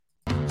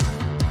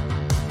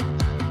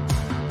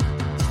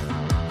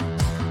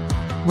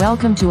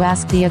Welcome to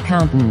Ask the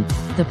Accountant,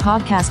 the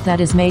podcast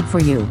that is made for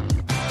you.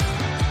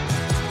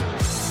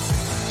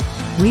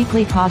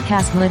 Weekly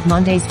podcast live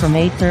Mondays from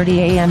 8:30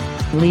 a.m.,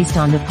 released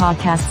on the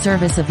podcast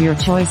service of your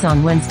choice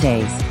on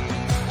Wednesdays.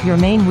 Your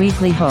main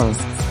weekly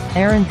hosts,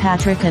 Aaron,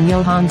 Patrick, and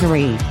Johann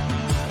Goree.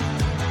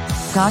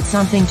 Got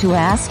something to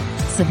ask?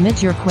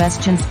 Submit your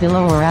questions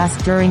below or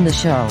ask during the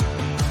show.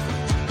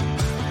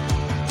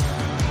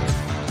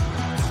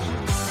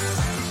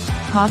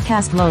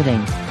 Podcast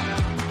loading.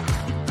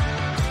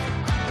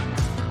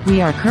 We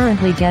are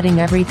currently getting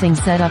everything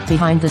set up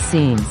behind the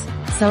scenes,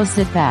 so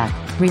sit back,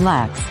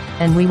 relax,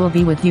 and we will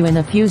be with you in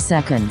a few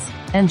seconds.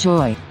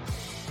 Enjoy.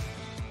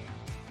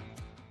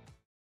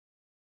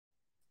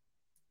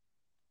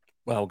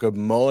 Well, good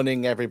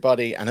morning,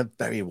 everybody, and a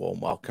very warm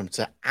welcome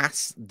to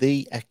Ask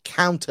the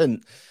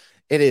Accountant.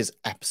 It is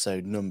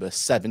episode number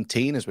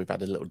 17, as we've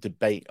had a little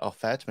debate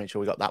off air to make sure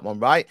we got that one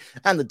right.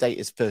 And the date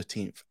is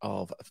 13th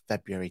of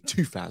February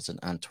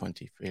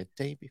 2023, a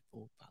day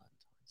before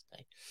Valentine's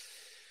Day.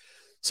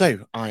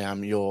 So I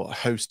am your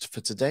host for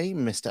today,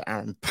 Mr.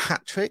 Aaron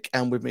Patrick,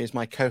 and with me is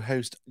my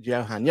co-host,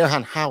 Johann.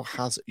 Johann, how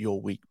has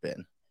your week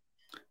been?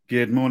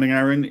 Good morning,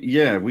 Aaron.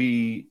 Yeah,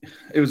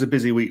 it was a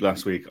busy week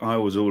last week. I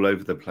was all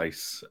over the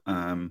place.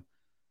 Trying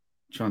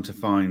to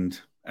find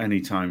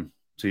any time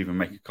to even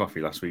make a coffee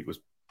last week was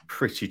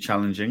pretty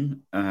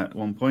challenging at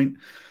one point.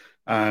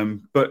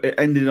 But it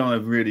ended on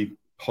a really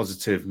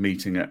positive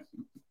meeting at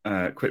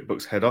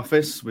QuickBooks head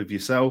office with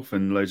yourself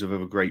and loads of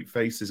other great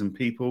faces and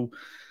people.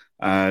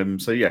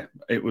 So yeah,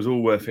 it was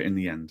all worth it in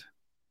the end.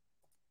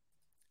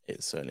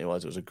 It certainly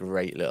was. It was a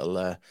great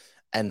little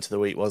end to the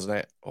week, wasn't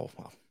it? Oh,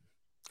 well,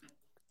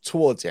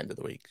 towards the end of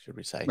the week, should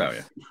we say? Oh,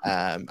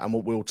 yeah. And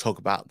we'll talk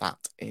about that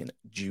in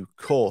due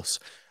course.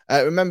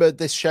 Remember,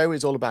 this show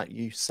is all about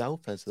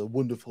yourself as the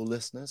wonderful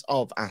listeners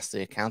of Ask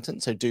the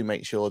Accountant. So do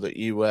make sure that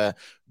you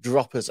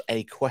drop us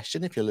a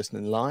question if you're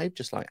listening live,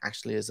 just like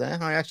Ashley is there.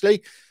 Hi,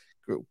 Ashley.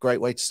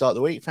 Great way to start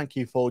the week. Thank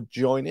you for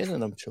joining,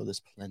 and I'm sure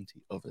there's plenty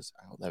of others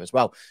out there as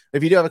well.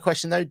 If you do have a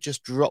question, though,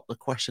 just drop the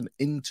question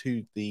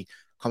into the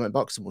comment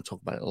box and we'll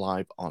talk about it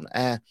live on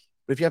air.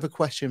 But if you have a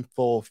question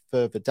for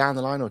further down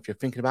the line, or if you're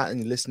thinking about it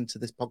and you listen to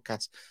this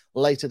podcast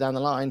later down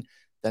the line,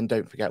 then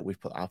don't forget we've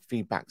put our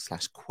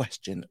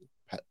feedback/question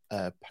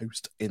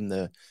post in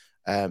the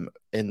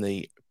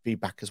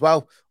feedback as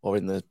well, or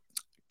in the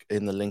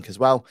link as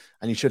well,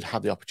 and you should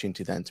have the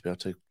opportunity then to be able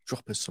to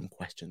drop us some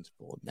questions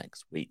for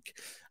next week.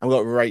 And we've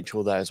got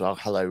Rachel there as well.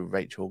 Hello,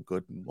 Rachel.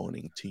 Good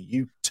morning to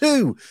you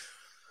too.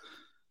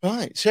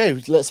 Right, so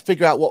let's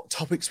figure out what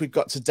topics we've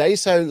got today.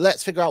 So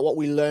let's figure out what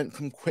we learned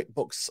from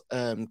QuickBooks.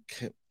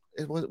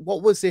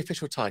 What was the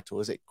official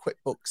title? Is it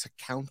QuickBooks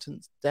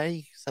Accountants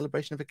Day?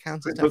 Celebration of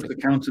Accountants Day? QuickBooks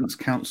Accountants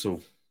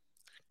Council.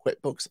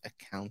 QuickBooks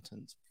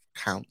Accountants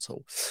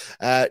Council.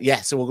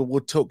 So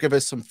we'll give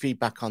us some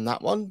feedback on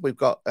that one. We've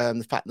got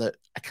the fact that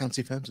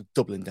accounting firms are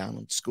doubling down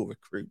on school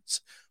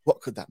recruits. What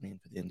could that mean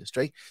for the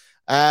industry?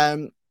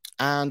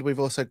 And we've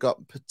also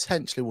got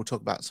potentially, we'll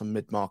talk about some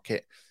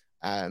mid-market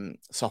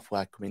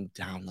software coming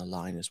down the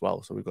line as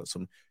well. So we've got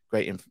some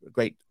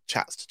great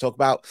chats to talk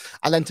about.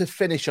 And then to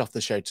finish off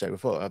the show today, we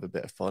thought we'd have a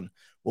bit of fun.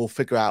 We'll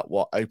figure out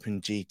what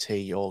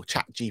OpenGT or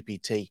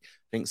ChatGPT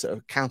thinks that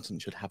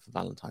accountants should have for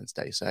Valentine's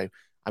Day. So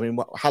I mean,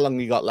 how long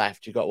you got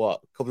left? You got a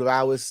couple of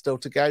hours still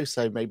to go.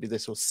 So maybe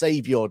this will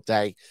save your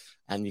day,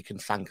 and you can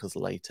thank us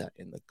later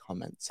in the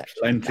comment section.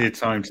 Plenty of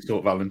time to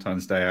sort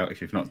Valentine's Day out if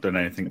you've not done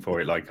anything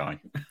for it, like I.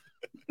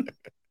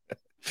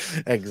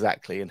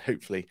 Exactly, and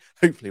hopefully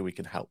we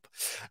can help.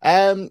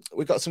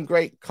 We've got some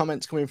great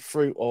comments coming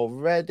through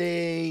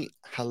already.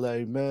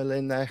 Hello,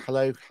 Merlin there.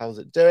 Hello, how's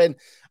it doing?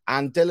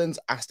 And Dylan's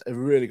asked a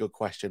really good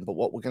question, but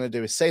what we're going to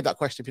do is save that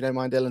question, if you don't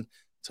mind, Dylan,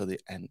 till the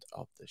end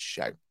of the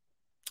show.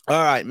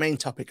 All right, main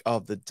topic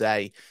of the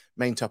day.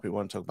 Main topic we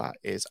want to talk about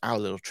is our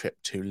little trip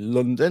to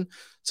London.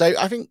 So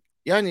I think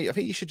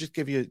you should just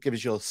give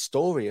us your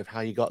story of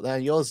how you got there.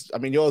 Yours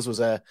was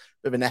a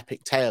bit of an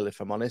epic tale, if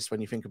I'm honest, when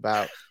you think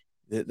about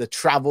the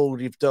travel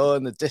you've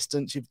done, the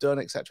distance you've done,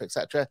 etc.,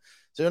 etc.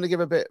 So you want to give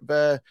a bit of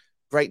a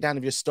breakdown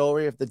of your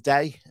story of the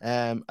day,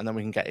 and then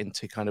we can get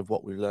into kind of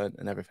what we learned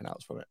and everything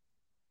else from it.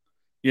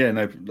 Yeah,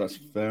 no, that's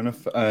fair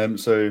enough.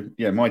 So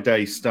yeah, my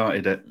day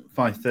started at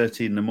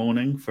 5:30 in the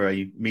morning for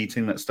a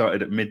meeting that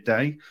started at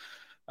midday.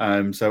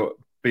 So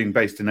being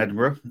based in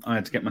Edinburgh, I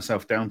had to get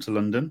myself down to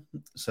London.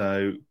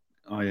 So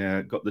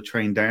I got the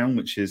train down,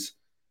 which is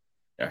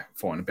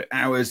 4 and a bit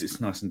hours.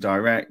 It's nice and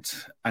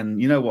direct. And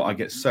you know what? I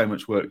get so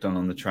much work done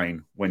on the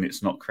train when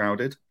it's not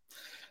crowded.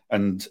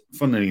 And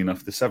funnily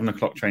enough, the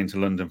 7:00 train to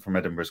London from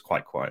Edinburgh is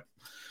quite quiet.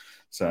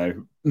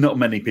 So not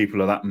many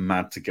people are that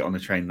mad to get on the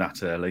train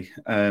that early.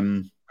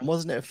 And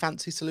wasn't it a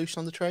fancy solution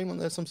on the train?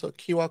 Wasn't there some sort of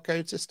QR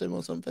code system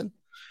or something?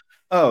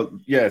 Oh,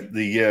 yeah.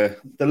 The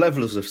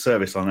levels of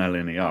service on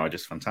LNER are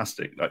just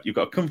fantastic. Like, you've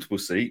got a comfortable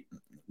seat.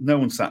 No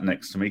one sat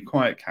next to me.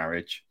 Quiet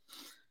carriage.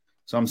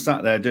 So I'm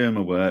sat there doing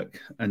my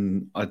work,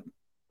 and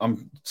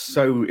I'm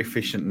so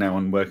efficient now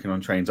on working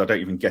on trains. I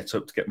don't even get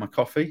up to get my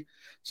coffee.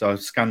 So I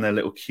scan their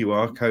little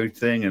QR code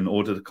thing and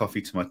order the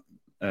coffee to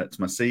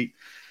my seat.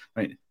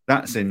 Right,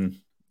 that's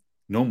in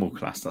normal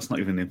class. That's not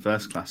even in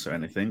first class or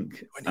anything.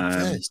 When in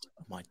first,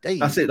 oh my days.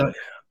 That's it. Like,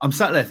 I'm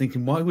sat there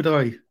thinking, why would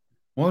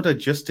I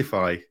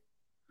justify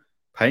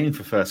paying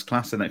for first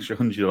class an extra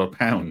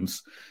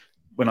 £100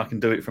 when I can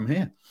do it from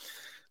here?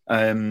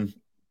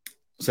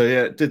 So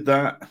yeah, did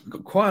that.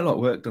 Got quite a lot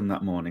of work done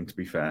that morning, to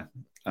be fair.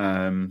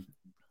 And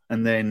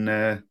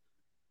then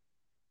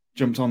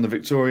jumped on the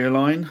Victoria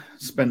line,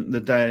 spent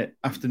the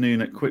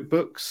afternoon at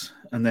QuickBooks,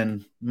 and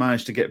then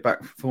managed to get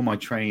back for my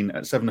train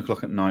at 7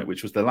 o'clock at night,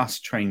 which was the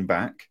last train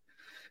back.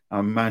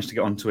 I managed to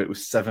get onto it with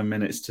 7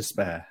 minutes to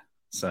spare.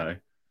 So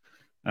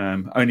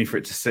only for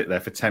it to sit there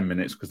for 10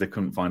 minutes because they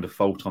couldn't find a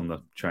fault on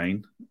the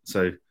train.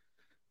 So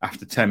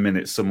after 10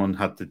 minutes, someone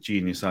had the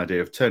genius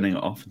idea of turning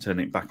it off and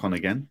turning it back on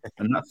again,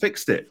 and that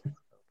fixed it.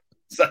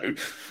 So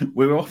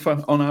we were off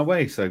on our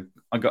way. So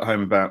I got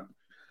home about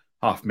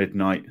half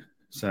midnight.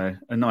 So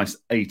a nice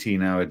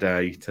 18-hour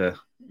day to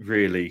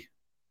really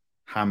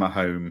hammer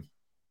home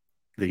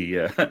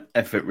the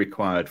effort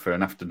required for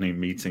an afternoon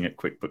meeting at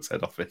QuickBooks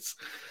head office.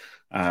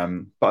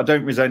 But I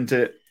don't resent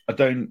it. I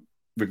don't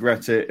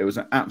regret it. It was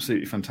an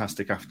absolutely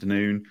fantastic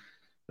afternoon.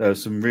 There were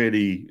some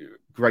really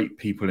great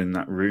people in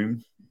that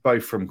room,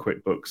 both from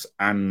QuickBooks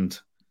and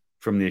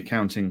from the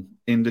accounting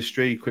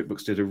industry.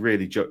 QuickBooks did a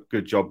really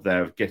good job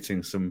there of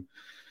getting some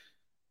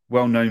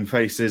well-known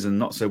faces and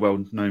not so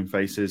well-known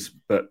faces,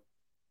 but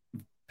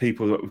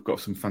people that have got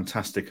some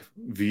fantastic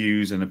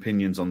views and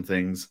opinions on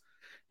things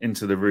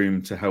into the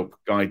room to help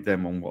guide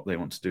them on what they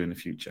want to do in the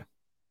future.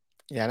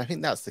 Yeah, and I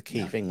think that's the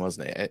key thing,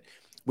 wasn't it?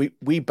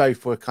 We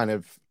both were kind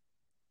of,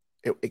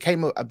 it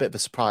came a bit of a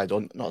surprise,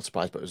 or not a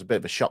surprise, but it was a bit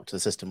of a shock to the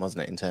system,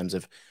 wasn't it, in terms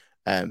of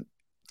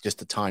just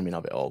the timing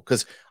of it all?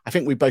 Because I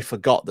think we both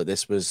forgot that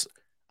this was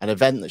an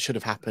event that should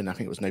have happened. I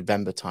think it was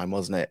November time,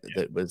 wasn't it?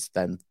 Yeah. That was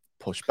then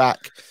pushed back.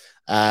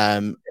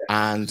 And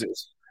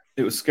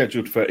it was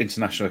scheduled for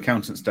International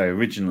Accountants Day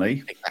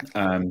originally.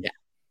 Exactly.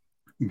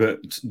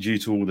 But due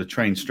to all the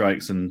train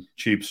strikes and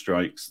tube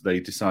strikes, they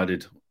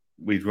decided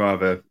we'd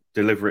rather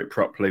deliver it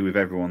properly with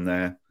everyone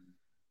there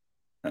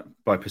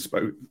by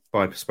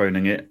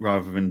postponing it,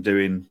 rather than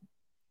doing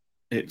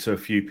it to a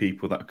few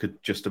people that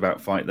could just about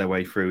fight their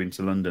way through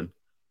into London.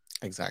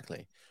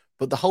 Exactly.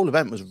 But the whole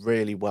event was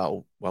really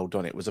well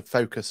done. It was a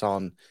focus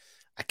on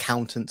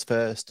accountants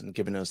first and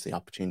giving us the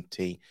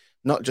opportunity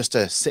not just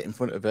to sit in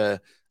front of an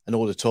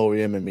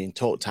auditorium and being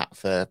talked at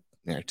for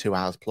 2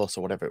 hours plus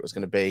or whatever it was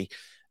going to be.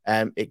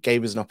 It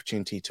gave us an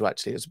opportunity to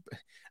actually,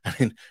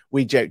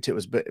 we joked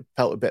it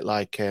felt a bit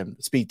like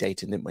speed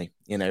dating, didn't we?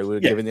 We were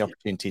given the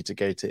opportunity to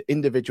go to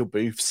individual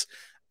booths.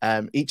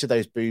 Each of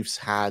those booths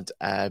had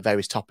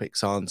various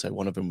topics on. So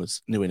one of them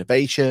was new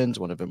innovations.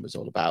 One of them was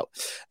all about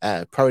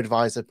Pro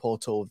Advisor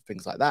portal,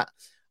 things like that.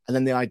 And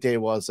then the idea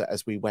was that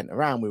as we went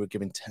around, we were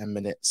given 10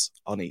 minutes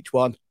on each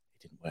one. It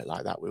didn't work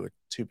like that. We were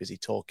too busy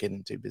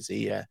talking,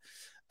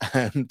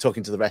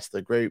 talking to the rest of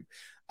the group.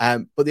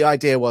 But the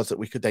idea was that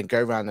we could then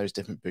go around those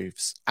different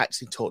booths,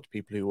 actually talk to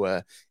people who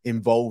were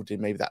involved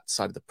in maybe that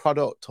side of the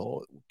product,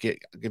 or give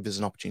us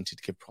an opportunity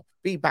to give proper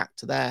feedback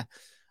to there.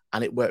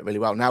 And it worked really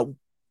well. Now,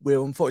 we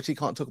unfortunately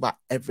can't talk about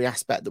every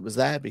aspect that was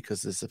there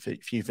because there's a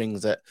few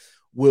things that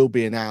will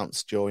be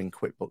announced during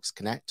QuickBooks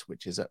Connect,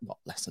 which is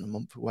less than a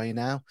month away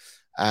now.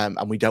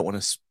 And we don't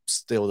want to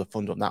steal the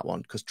fun on that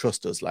one, because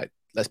trust us,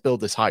 let's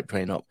build this hype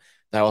train up.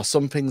 There are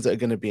some things that are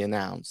going to be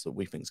announced that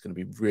we think is going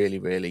to be really,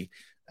 really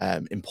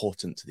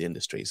important to the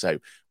industry. So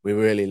we're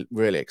really,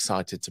 really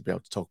excited to be able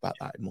to talk about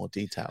that in more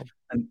detail.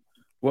 And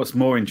what's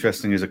more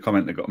interesting is a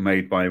comment that got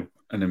made by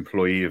an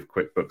employee of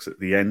QuickBooks at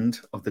the end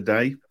of the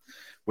day,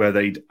 where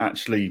they'd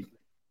actually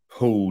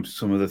pulled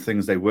some of the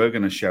things they were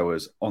going to show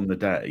us on the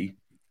day,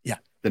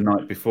 the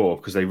night before,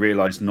 because they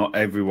realized not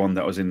everyone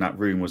that was in that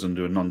room was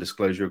under a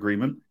non-disclosure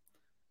agreement.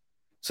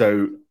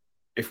 So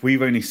if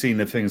we've only seen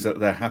the things that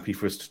they're happy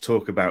for us to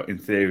talk about in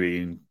theory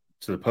and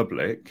to the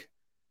public,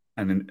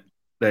 and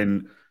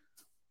then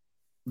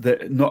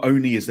not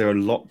only is there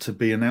a lot to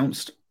be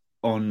announced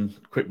on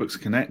QuickBooks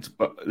Connect,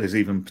 but there's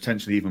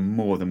potentially even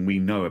more than we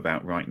know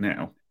about right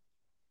now.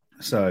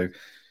 So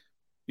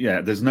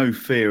there's no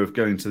fear of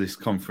going to this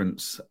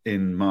conference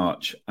in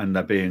March and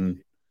there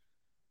being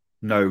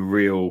no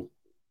real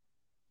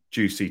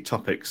juicy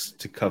topics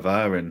to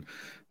cover and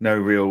no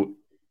real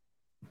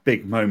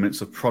big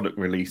moments of product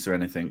release or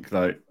anything.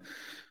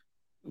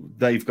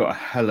 They've got a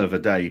hell of a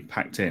day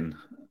packed in,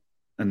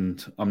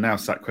 and I'm now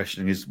sat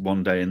questioning, is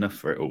one day enough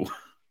for it all?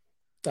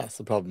 That's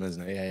the problem,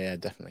 isn't it? Yeah,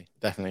 definitely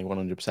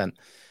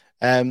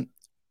 100%.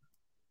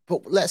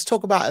 But let's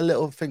talk about a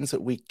little things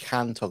that we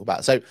can talk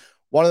about. So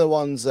one of the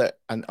ones that,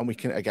 and we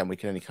can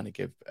only kind of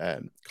give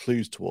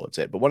clues towards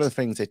it, but one of the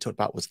things they talked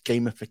about was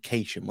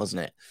gamification,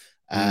 wasn't it?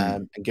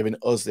 And giving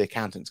us, the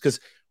accountants,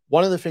 because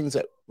one of the things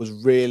that was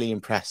really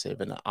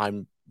impressive, and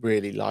I'm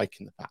really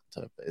liking the fact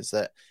of, is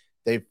that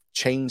they've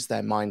changed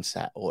their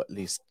mindset, or at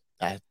least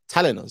they're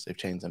telling us they've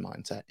changed their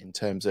mindset in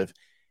terms of,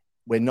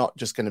 we're not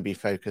just going to be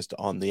focused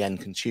on the end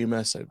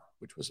consumer,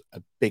 which was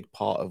a big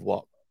part of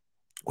what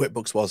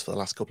QuickBooks was for the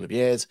last couple of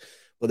years,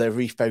 but they're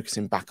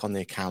refocusing back on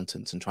the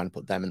accountants and trying to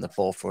put them in the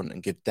forefront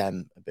and give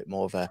them a bit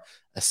more of a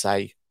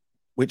say,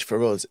 which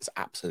for us is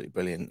absolutely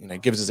brilliant.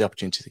 It gives us the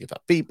opportunity to give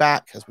that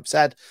feedback, as we've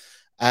said.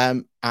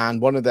 And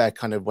one of their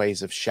kind of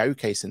ways of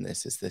showcasing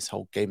this is this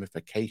whole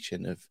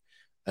gamification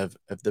of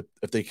the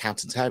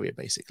accountants area,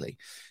 basically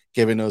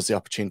giving us the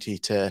opportunity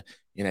to,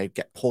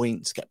 get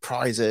points, get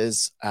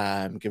prizes,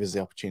 give us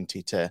the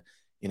opportunity to,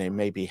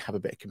 maybe have a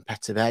bit of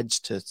competitive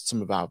edge to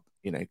some of our,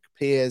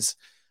 peers.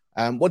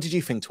 What did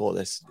you think to all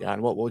this? Yeah,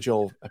 and what was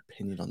your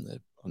opinion on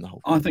the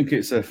whole thing? I think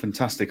it's a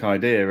fantastic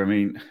idea. I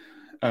mean,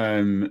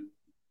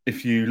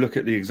 if you look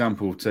at the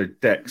example to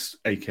Dex,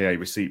 aka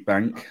Receipt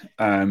Bank,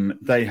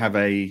 they have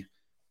a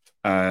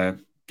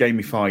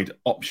gamified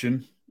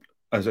option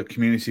as a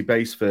community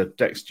base for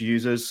Dex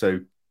users.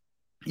 So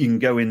you can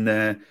go in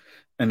there,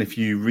 and if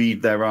you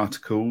read their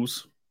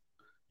articles,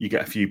 you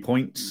get a few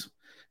points.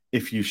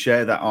 If you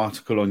share that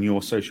article on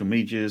your social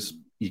medias,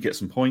 you get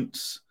some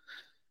points.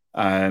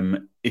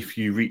 If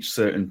you reach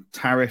certain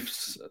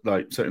tariffs,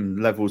 like certain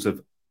levels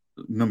of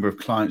number of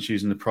clients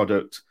using the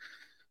product,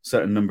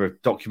 certain number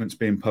of documents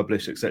being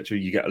published, etc.,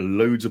 you get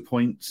loads of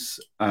points.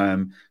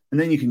 And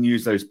then you can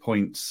use those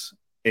points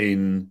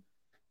in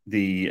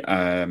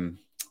their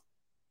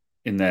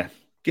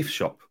gift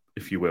shop,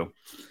 if you will.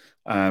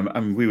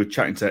 And we were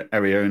chatting to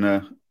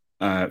Ariona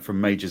from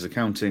Majors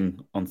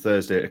Accounting on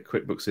Thursday at a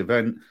QuickBooks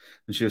event,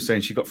 and she was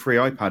saying she got 3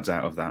 iPads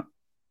out of that.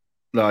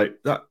 Like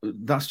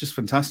that's just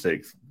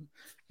fantastic.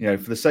 For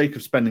the sake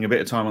of spending a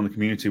bit of time on the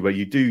community where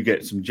you do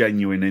get some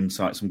genuine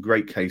insights, some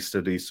great case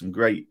studies, some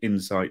great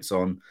insights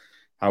on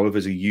how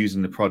others are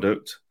using the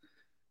product.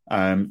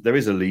 There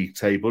is a league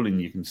table,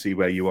 and you can see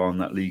where you are on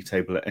that league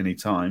table at any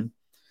time.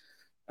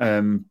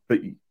 But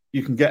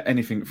you can get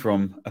anything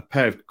from a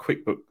pair of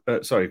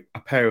a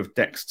pair of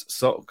Dext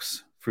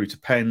socks through to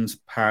pens,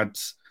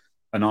 pads,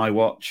 an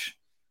iWatch,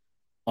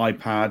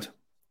 iPad.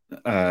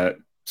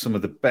 Some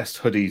of the best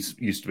hoodies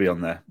used to be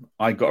on there.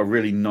 I got a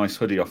really nice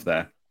hoodie off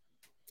there,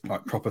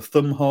 like proper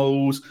thumb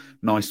holes,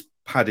 nice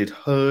padded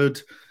hood.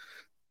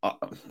 I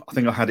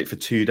think I had it for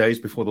 2 days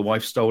before the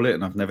wife stole it,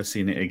 and I've never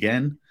seen it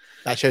again.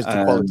 That shows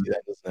the quality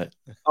there, doesn't it?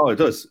 Oh, it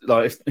does.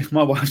 Like if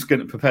my wife's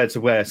getting prepared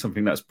to wear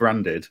something that's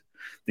branded,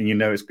 then you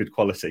know it's good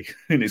quality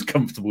and it's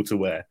comfortable to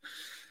wear.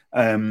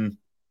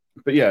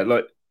 But yeah,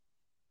 like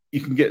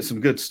you can get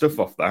some good stuff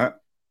off that,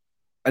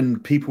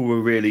 and people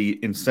were really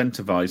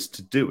incentivized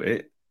to do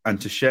it and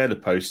to share the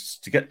posts,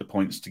 to get the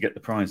points, to get the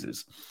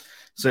prizes.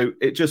 So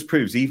it just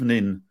proves, even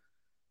in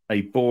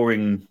a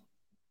boring,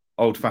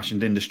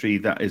 old-fashioned industry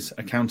that is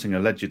accounting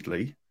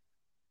allegedly,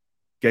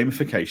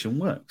 gamification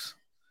works.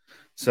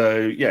 So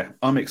yeah,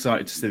 I'm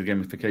excited to see the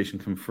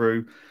gamification come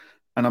through,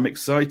 and I'm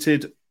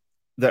excited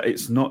that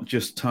it's not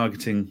just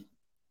targeting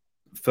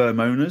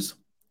firm owners,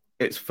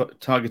 it's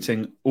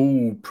targeting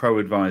all pro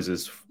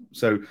advisors.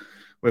 So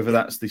whether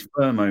that's the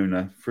firm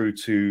owner through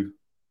to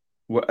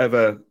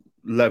whatever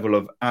level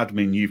of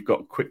admin you've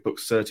got QuickBooks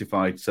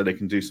certified so they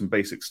can do some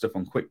basic stuff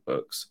on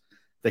QuickBooks,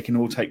 they can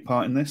all take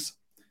part in this.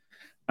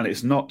 And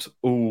it's not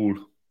all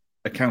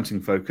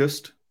accounting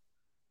focused.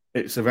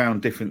 It's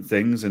around different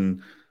things,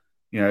 and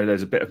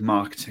there's a bit of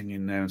marketing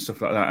in there and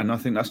stuff like that. And I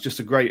think that's just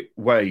a great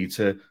way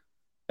to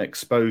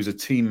expose a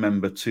team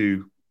member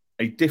to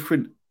a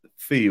different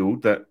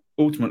field that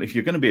ultimately, if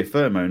you're going to be a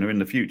firm owner in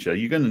the future,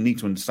 you're going to need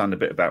to understand a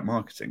bit about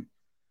marketing,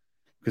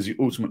 because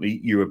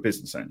you're a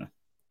business owner.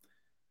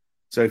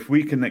 So if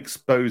we can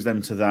expose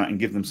them to that and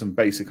give them some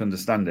basic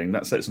understanding,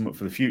 that sets them up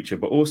for the future.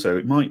 But also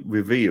it might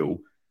reveal,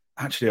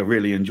 actually, I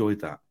really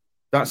enjoyed that.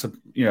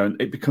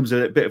 It becomes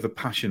a bit of a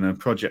passion and a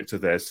project of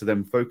theirs to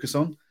then focus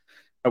on.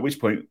 At which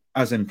point,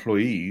 as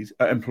employers,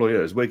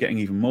 we're getting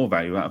even more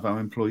value out of our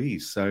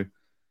employees. So,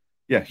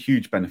 yeah,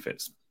 huge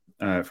benefits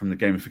from the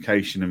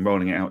gamification and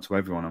rolling it out to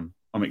everyone.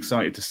 I'm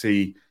excited to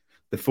see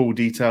the full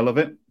detail of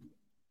it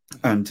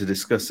and to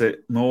discuss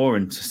it more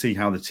and to see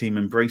how the team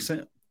embrace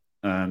it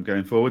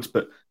going forwards.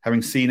 But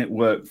having seen it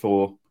work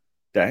for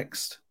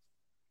Dext,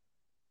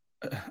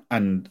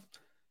 and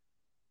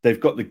they've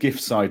got the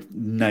gift side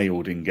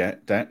nailed in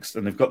Dext,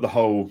 and they've got the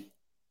whole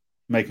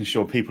making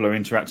sure people are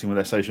interacting with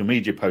their social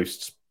media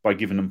posts by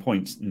giving them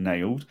points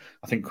nailed.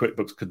 I think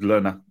QuickBooks could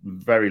learn a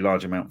very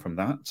large amount from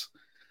that.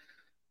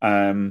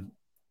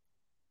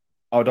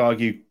 I would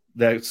argue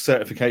their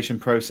certification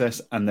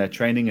process and their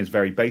training is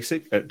very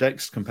basic at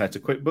Dext compared to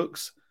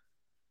QuickBooks.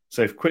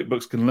 So if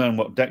QuickBooks can learn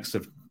what Dext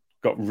have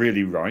got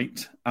really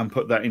right and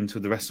put that into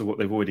the rest of what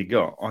they've already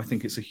got, I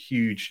think it's a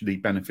hugely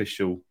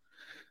beneficial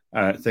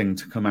thing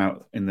to come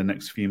out in the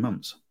next few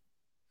months.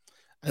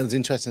 And it was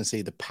interesting to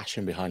see the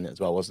passion behind it as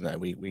well, wasn't it?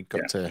 We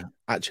got to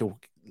actually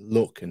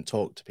look and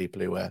talk to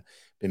people who have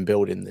been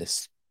building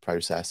this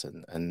process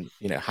and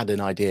had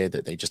an idea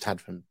that they just had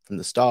from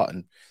the start,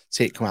 and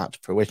see it come out to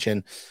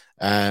fruition.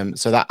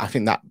 So that, I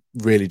think that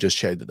really just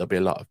showed that there'll be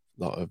a lot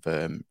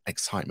of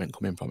excitement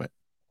coming from it.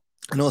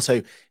 And also,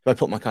 if I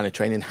put my kind of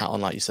training hat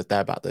on, like you said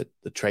there about the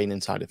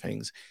training side of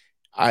things,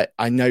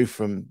 I know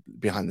from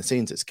behind the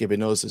scenes, it's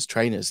giving us as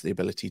trainers the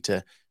ability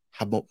to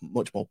have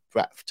much more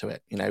breadth to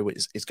it. You know,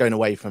 it's going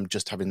away from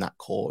just having that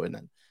core and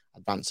then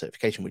advanced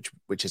certification,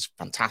 which is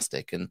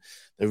fantastic, and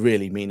they're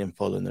really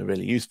meaningful and they're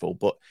really useful.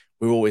 But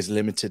we're always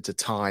limited to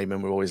time,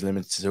 and we're always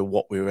limited to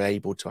what we were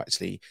able to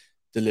actually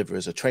deliver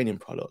as a training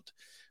product.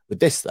 With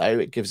this, though,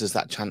 it gives us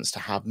that chance to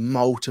have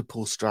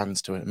multiple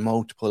strands to it,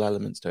 multiple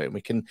elements to it. And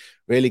we can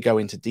really go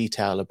into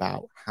detail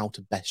about how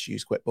to best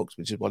use QuickBooks,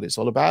 which is what it's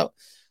all about.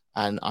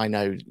 And I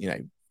know, you know,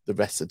 the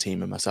rest of the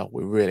team and myself,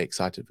 we're really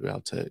excited to be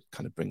able to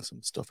kind of bring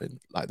some stuff in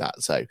like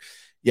that. So,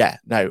 yeah,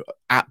 no,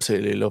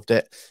 absolutely loved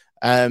it.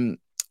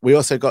 We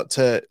also got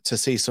to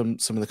see some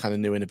of the kind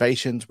of new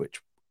innovations,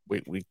 which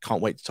we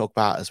can't wait to talk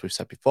about, as we've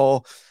said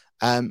before.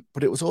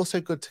 But it was also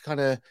good to kind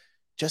of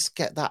just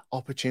get that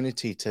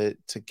opportunity to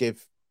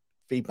give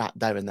feedback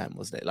there and then,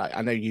 wasn't it? Like,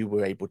 I know you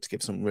were able to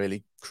give some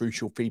really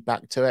crucial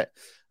feedback to it,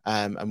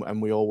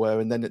 and we all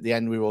were. And then at the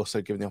end, we were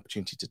also given the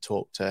opportunity to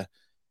talk to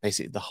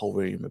basically the whole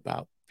room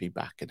about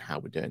feedback and how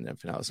we're doing and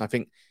everything else. And I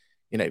think,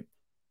 you know,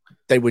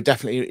 they were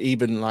definitely,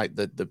 even like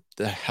the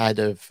head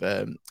of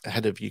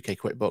UK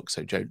QuickBooks,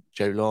 so Joe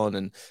Lawn,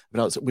 and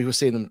we were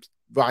seeing them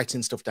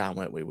writing stuff down,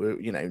 weren't we?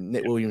 You know,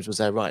 Nick Williams was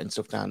there writing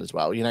stuff down as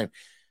well. You know,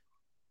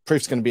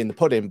 proof's going to be in the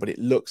pudding, but it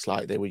looks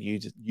like they were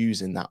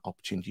using that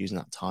opportunity, using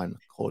that time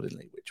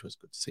accordingly, which was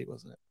good to see,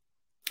 wasn't it?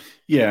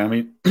 Yeah, I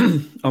mean,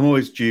 I'm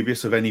always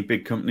dubious of any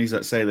big companies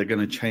that say they're going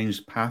to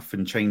change path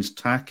and change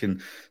tack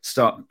and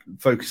start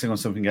focusing on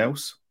something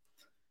else.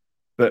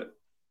 But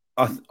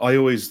I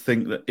always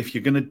think that if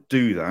you're going to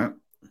do that,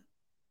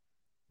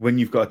 when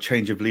you've got a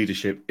change of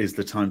leadership is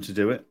the time to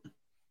do it.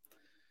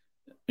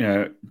 You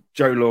know,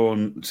 Joe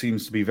Lawn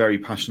seems to be very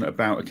passionate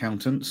about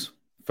accountants,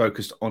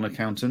 focused on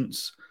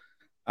accountants.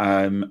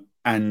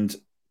 And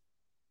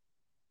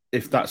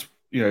if that's,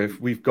 you know,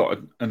 if we've got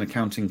an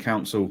accounting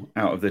council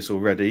out of this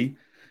already,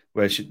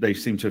 where they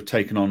seem to have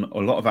taken on a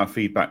lot of our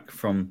feedback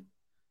from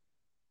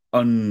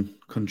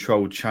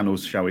uncontrolled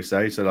channels, shall we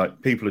say. So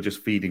like people are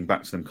just feeding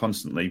back to them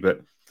constantly,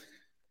 but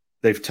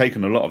they've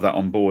taken a lot of that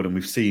on board, and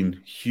we've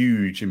seen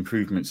huge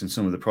improvements in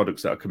some of the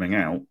products that are coming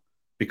out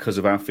because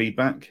of our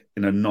feedback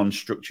in a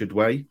non-structured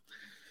way.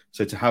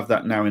 So to have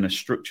that now in a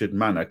structured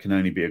manner can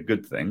only be a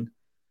good thing.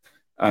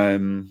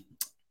 And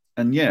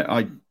yeah,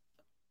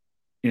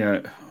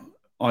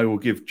 I will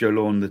give Jo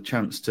Lawn the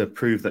chance to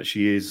prove that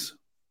she is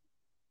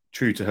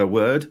true to her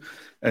word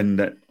and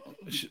that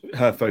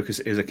her focus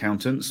is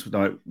accountants.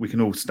 Like, we can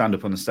all stand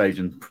up on the stage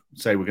and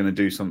say we're going to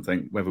do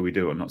something, whether we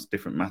do or not, it's a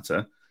different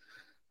matter.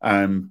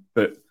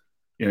 But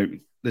you know,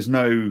 there's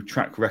no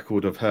track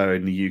record of her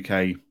in the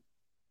UK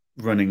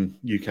running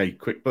UK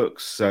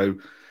QuickBooks, so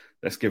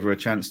let's give her a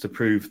chance to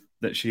prove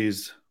that she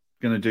is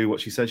going to do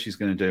what she says she's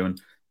going to do. And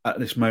at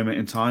this moment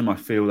in time, I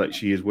feel that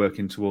she is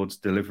working towards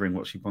delivering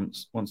what she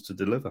wants to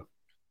deliver.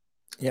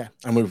 Yeah,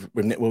 and with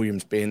Nick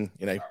Williams being,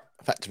 you know,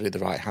 effectively the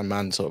right-hand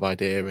man sort of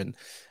idea, and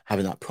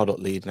having that product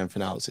lead and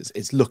everything else,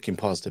 it's looking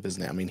positive,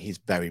 isn't it? I mean, he's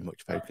very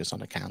much focused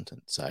on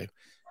accountants, so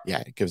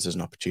yeah, it gives us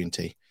an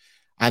opportunity.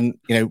 And,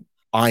 you know,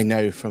 I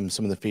know from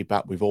some of the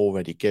feedback we've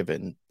already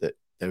given that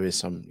there is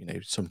some, you know,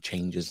 some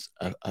changes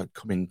are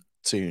coming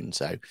soon.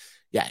 So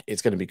yeah,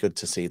 it's going to be good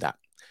to see that.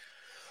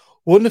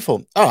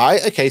 Wonderful. All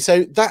right. Okay.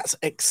 So that's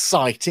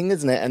exciting,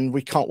 isn't it? And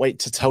we can't wait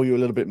to tell you a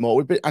little bit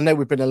more. I know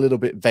we've been a little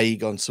bit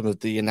vague on some of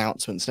the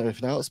announcements and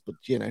everything else, but,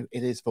 you know,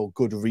 it is for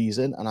good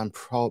reason. And I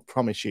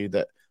promise you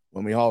that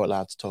when we are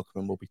allowed to talk about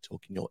them, we'll be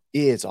talking your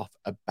ears off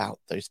about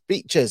those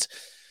features.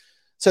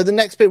 So the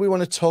next bit we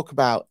want to talk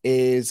about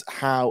is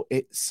how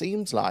it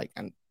seems like,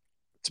 and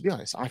to be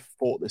honest, I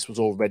thought this was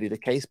already the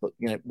case, but,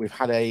 you know, we've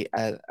had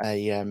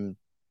an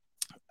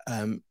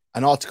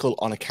article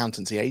on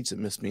Accountancy Age. That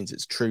just means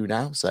it's true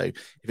now. So if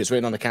it's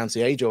written on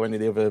Accountancy Age or any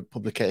of the other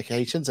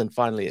publications, and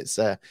finally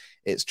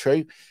it's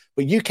true.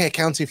 But UK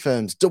accounting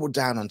firms doubled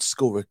down on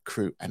school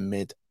recruit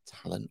amid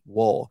talent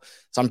war.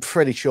 So I'm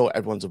pretty sure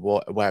everyone's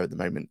aware at the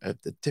moment of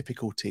the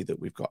difficulty that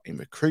we've got in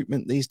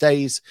recruitment these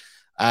days.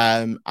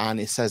 And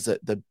it says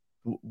that the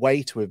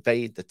way to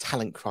evade the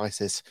talent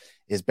crisis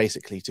is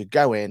basically to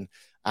go in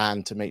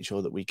and to make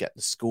sure that we get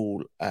the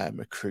school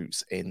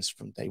recruits in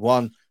from day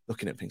one,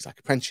 looking at things like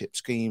apprenticeship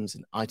schemes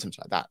and items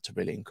like that to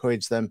really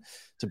encourage them,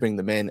 to bring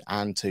them in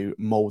and to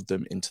mold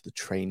them into the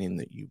training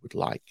that you would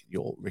like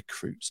your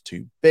recruits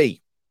to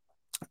be.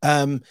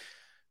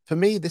 For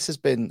me, this has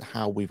been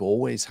how we've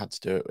always had to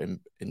do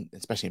it,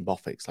 especially in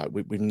Bofix. Like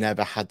we've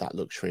never had that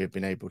luxury of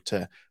being able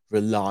to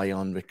rely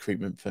on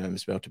recruitment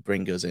firms to be able to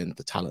bring us in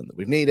the talent that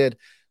we've needed.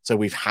 So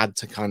we've had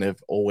to kind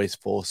of always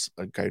force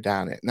and go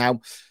down it.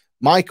 Now,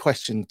 my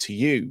question to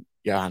you,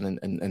 Johann,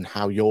 and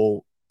how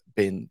you're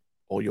been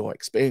or your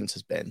experience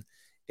has been,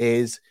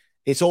 is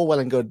it's all well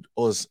and good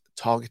us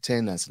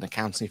targeting as an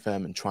accounting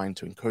firm and trying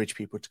to encourage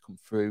people to come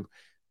through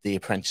the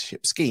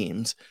apprenticeship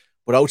schemes.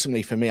 But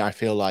ultimately, for me, I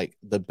feel like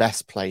the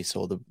best place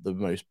or the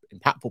most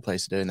impactful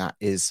place of doing that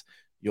is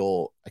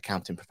your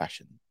accounting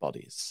profession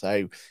bodies. So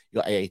you've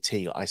got AAT,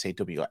 you've got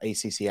ICAW, you've got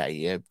ACCA,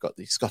 you've got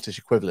the Scottish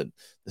equivalent.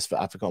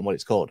 I've forgotten what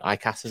it's called.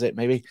 ICAS, is it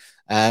maybe?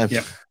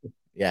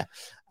 Yeah.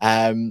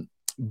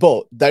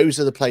 But those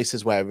are the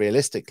places where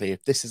realistically,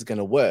 if this is going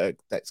to work,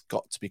 that's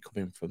got to be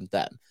coming from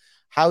them.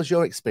 How's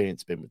your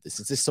experience been with this?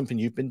 Is this something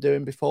you've been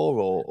doing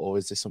before, or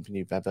is this something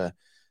you've ever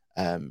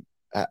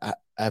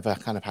ever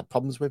kind of had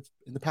problems with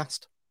in the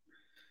past?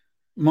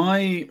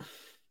 My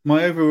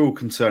overall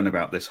concern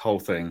about this whole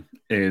thing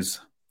is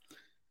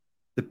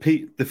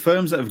the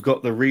firms that have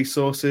got the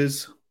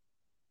resources,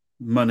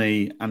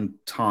 money, and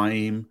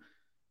time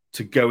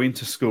to go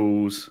into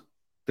schools,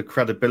 the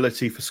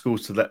credibility for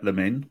schools to let them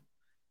in,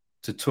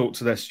 to talk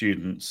to their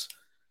students.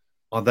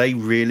 Are they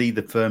really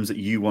the firms that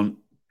you want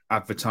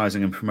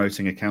advertising and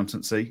promoting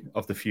accountancy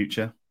of the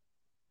future?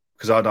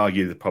 Because I'd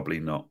argue they're probably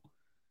not.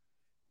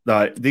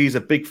 Like, these are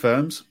big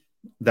firms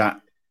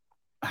that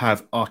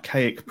have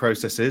archaic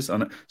processes.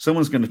 And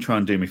someone's going to try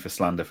and do me for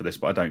slander for this,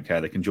 but I don't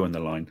care. They can join the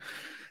line.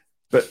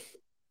 But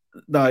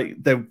like,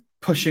 they're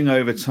pushing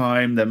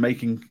overtime. They're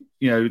making,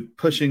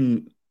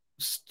 pushing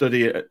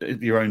study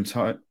at your own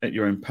time, at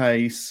your own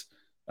pace,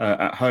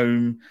 at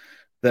home.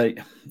 They're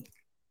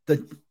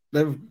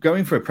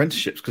going for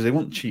apprenticeships because they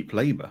want cheap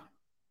labor.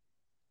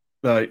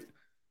 Like,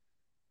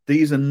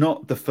 these are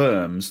not the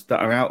firms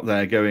that are out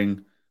there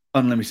going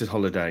unlimited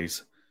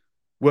holidays,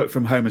 work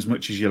from home as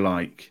much as you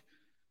like,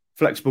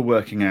 flexible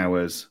working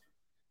hours.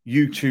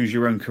 You choose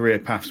your own career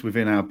paths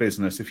within our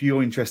business. If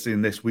you're interested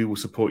in this, we will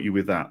support you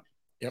with that.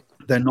 Yep.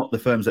 They're not the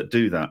firms that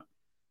do that.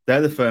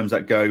 They're the firms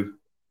that go,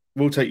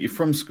 we'll take you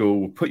from school,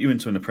 we'll put you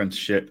into an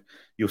apprenticeship,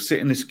 you'll sit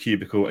in this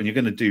cubicle and you're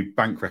going to do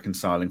bank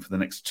reconciling for the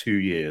next 2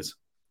 years.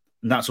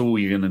 And that's all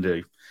you're going to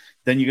do.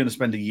 Then you're going to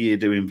spend a year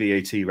doing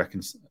VAT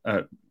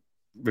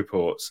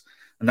reports,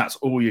 and that's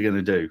all you're going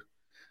to do.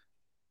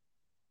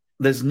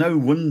 There's no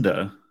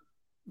wonder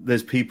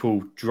there's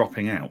people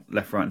dropping out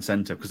left, right, and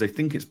centre because they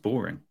think it's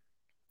boring.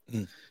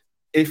 Mm.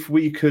 If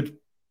we could,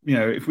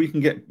 if we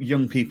can get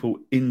young people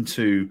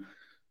into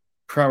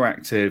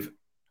proactive,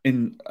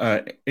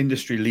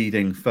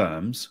 industry-leading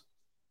firms,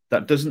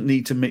 that doesn't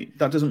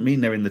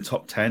mean they're in the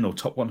top 10 or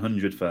top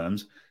 100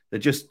 firms. They're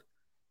just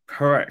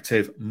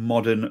proactive,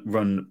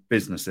 modern-run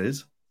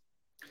businesses.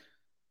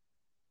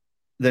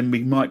 Then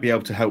we might be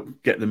able to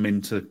help getting them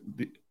into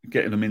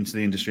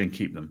the industry and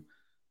keep them.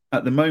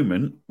 At the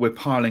moment, we're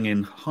piling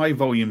in high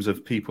volumes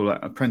of people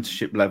at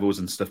apprenticeship levels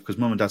and stuff because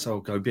mum and dad say,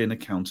 go be an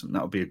accountant.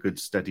 That'll be a good,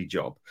 steady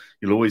job.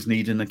 You'll always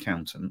need an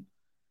accountant.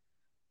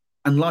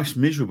 And life's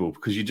miserable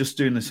because you're just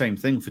doing the same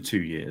thing for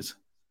 2 years.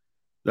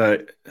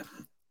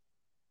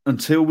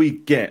 Until we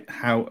get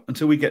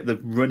the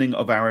running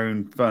of our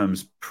own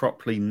firms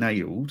properly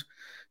nailed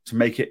to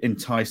make it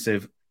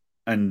enticing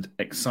and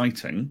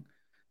exciting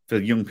for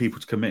young people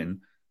to come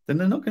in, then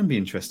they're not going to be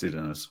interested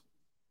in us.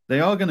 They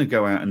are going to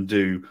go out and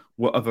do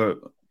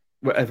whatever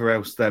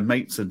else their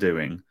mates are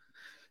doing.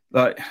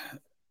 Like,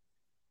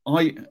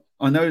 I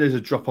know there's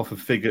a drop off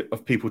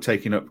of people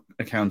taking up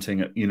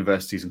accounting at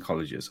universities and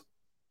colleges.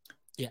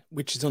 Yeah,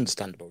 which is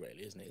understandable,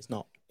 really, isn't it? It's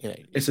not,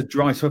 it's a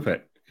dry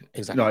topic.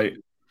 Exactly.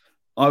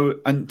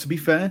 And to be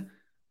fair,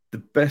 the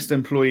best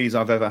employees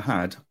I've ever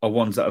had are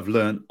ones that have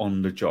learned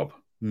on the job,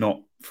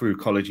 not through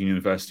college and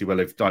university where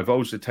they've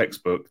divulged the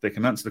textbook, they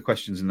can answer the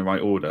questions in the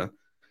right order.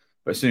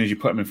 But as soon as you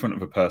put them in front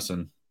of a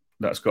person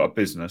that's got a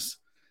business,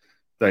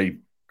 they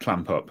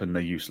clamp up and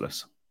they're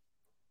useless.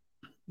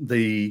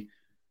 What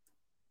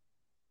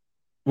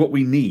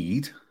we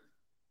need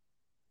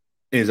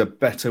is a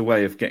better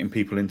way of getting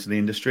people into the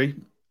industry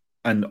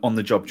and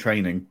on-the-job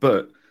training,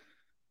 but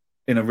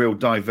in a real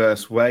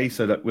diverse way,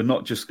 so that we're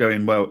not just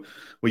going, well,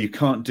 you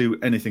can't do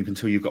anything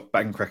until you've got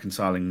bank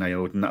reconciling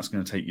nailed, and that's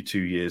going to take you 2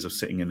 years of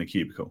sitting in a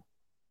cubicle.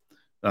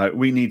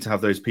 We need to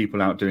have those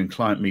people out doing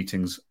client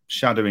meetings,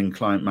 shadowing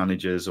client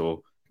managers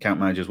or account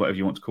managers, whatever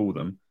you want to call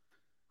them,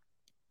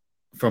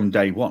 from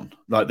day one.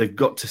 Like, they've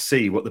got to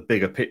see what the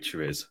bigger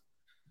picture is.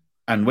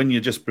 And when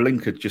you're just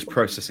blinkered, just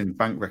processing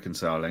bank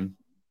reconciling,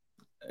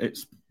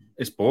 it's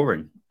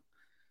boring.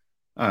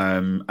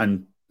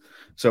 And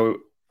so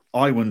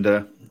I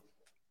wonder,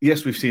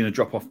 yes, we've seen a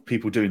drop off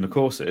people doing the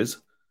courses,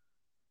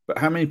 but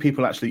how many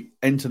people actually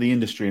enter the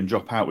industry and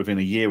drop out within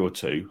a year or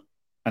two?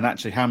 And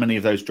actually, how many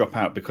of those drop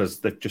out because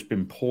they've just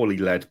been poorly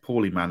led,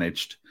 poorly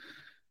managed,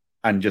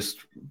 and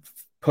just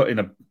put in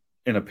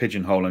a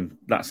pigeonhole, and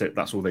that's it.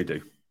 That's all they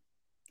do.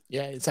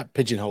 Yeah, it's that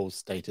pigeonhole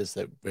status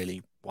that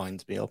really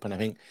winds me up. And I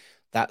think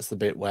that's the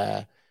bit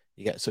where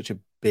you get such a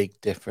big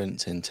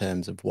difference in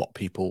terms of what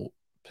people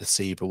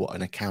perceive of what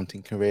an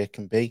accounting career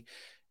can be.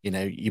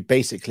 You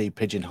basically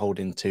pigeonholed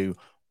into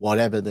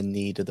whatever the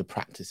need of the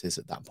practice is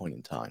at that point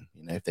in time.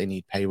 If they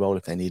need payroll,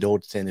 if they need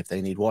auditing, if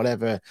they need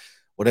whatever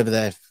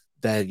they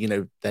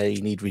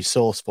need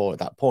resource for at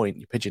that point,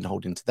 you're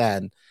pigeonholed into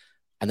then.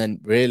 And then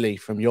really,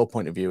 from your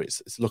point of view,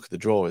 it's look at the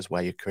draw is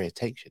where your career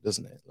takes you,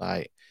 doesn't it?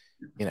 Like,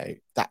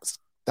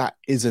 that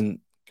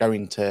isn't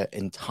going to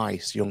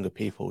entice younger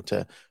people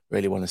to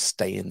really want to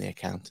stay in the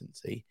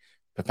accountancy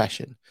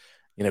profession.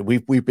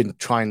 We've been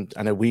trying.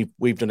 I know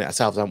we've done it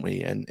ourselves, haven't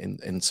we?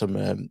 In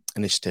some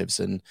initiatives,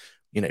 and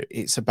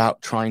it's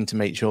about trying to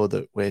make sure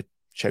that we're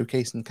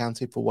showcasing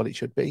accounting for what it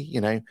should be.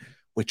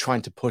 We're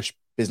trying to push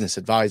business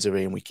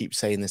advisory, and we keep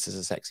saying this as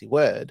a sexy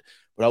word,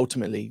 but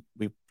ultimately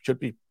we should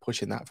be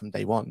pushing that from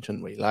day one,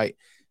 shouldn't we? Like,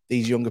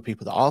 these younger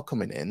people that are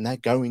coming in, they're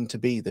going to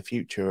be the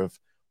future of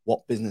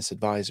what business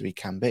advisory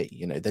can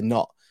be. They're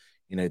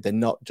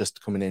not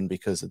just coming in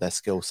because of their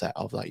skill set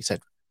of, like you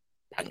said,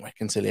 bank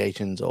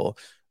reconciliations or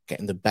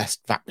getting the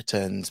best VAT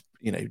returns,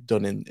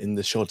 done in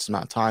the shortest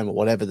amount of time, or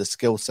whatever the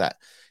skill set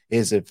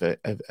is of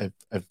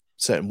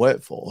certain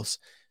workforce.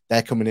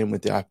 They're coming in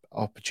with the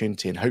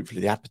opportunity and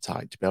hopefully the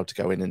appetite to be able to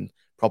go in and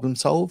problem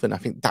solve. And I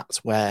think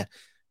that's where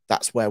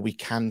we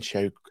can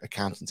show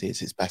accountancy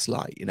is its best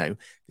light. The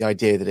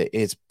idea that it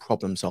is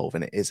problem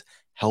solving, it is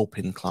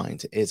helping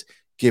clients, it is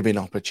giving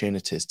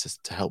opportunities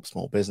to help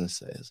small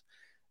businesses.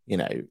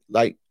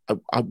 Like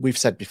we've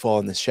said before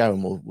on this show,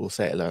 and we'll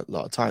say it a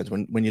lot of times,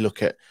 when you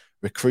look at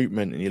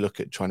recruitment and you look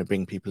at trying to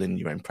bring people in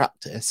your own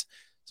practice,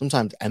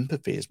 sometimes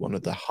empathy is one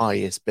of the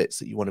highest bits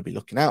that you want to be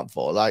looking out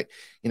for. Like,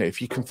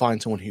 if you can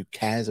find someone who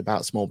cares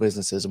about small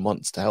businesses and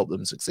wants to help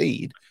them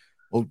succeed,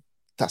 well,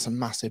 that's a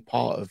massive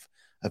part of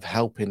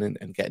helping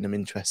and getting them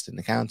interested in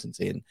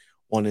accountancy and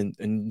wanting,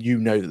 and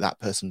that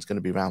person's going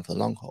to be around for the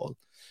long haul.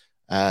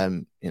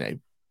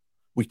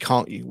 We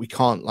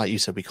can't, like you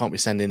said, we can't be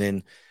sending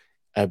in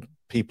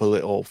people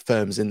or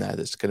firms in there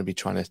that's going to be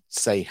trying to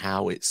say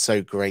how it's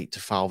so great to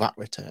file VAT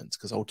returns,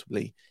 because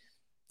ultimately,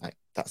 like,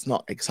 that's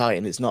not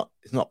exciting. It's not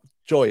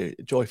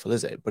joyful,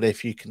 is it? But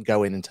if you can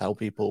go in and tell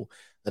people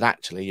that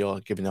actually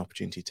you're giving the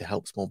opportunity to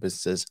help small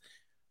businesses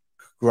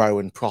grow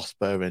and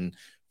prosper and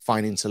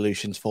finding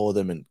solutions for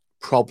them and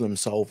problem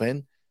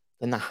solving,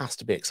 then that has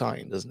to be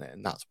exciting, doesn't it?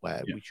 And that's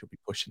where we should be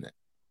pushing it.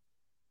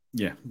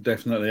 Yeah,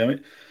 definitely. I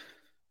mean,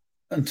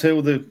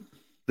 until the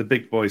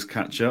big boys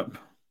catch up,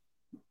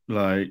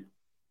 like,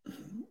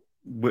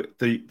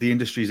 the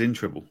industry's in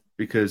trouble,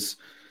 because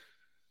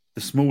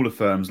the smaller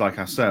firms like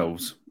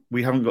ourselves,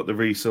 we haven't got the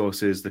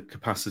resources, the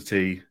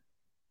capacity,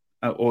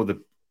 or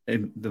the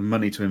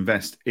money to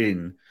invest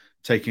in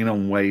taking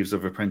on waves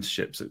of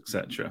apprenticeships,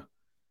 etc.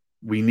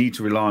 We need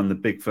to rely on the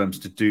big firms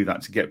to do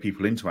that, to get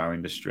people into our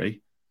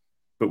industry.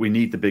 But we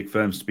need the big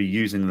firms to be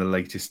using the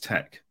latest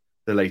tech,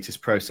 the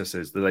latest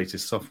processes, the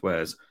latest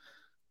softwares.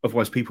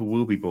 Otherwise, people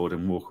will be bored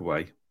and walk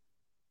away.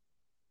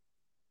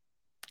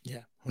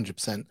 Yeah,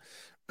 100%.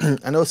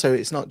 And also,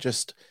 it's not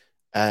just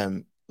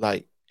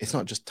it's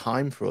not just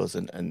time for us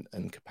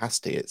and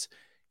capacity. It's,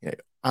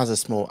 as a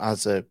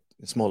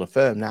smaller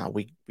firm now,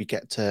 we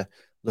get to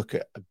look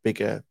at a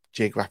bigger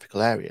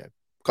geographical area.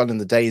 Gone in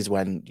the days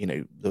when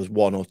there was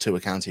one or two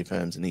accounting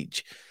firms in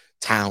each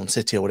town,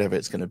 city, or whatever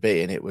it's going to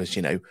be, and it was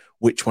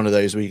which one of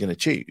those were you going to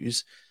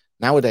choose.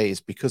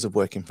 Nowadays, because of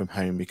working from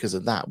home, because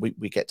of that,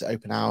 we get to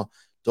open our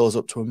doors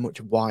up to a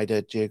much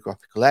wider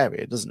geographical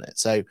area, doesn't it?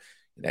 So,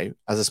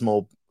 as a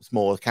small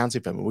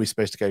accounting firm, we're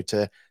supposed to go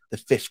to the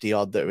 50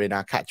 odd that are in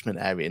our catchment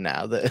area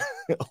now, that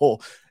or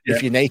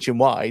if you're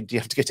nationwide, you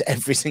have to go to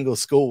every single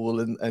school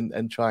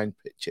and try and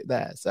pitch it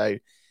there. So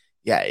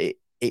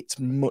it's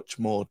much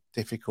more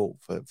difficult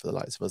for the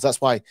likes of us. That's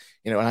why,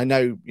 and I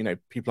know,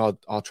 people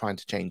are trying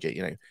to change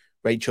it.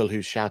 Rachel,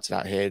 who's shouted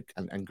out here,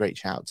 and great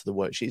shout out to the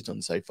work she's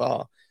done so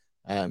far.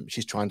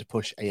 She's trying to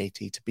push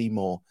AAT to be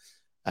more,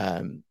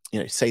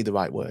 say the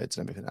right words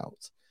and everything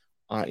else.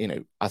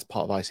 As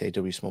part of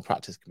ICAW Small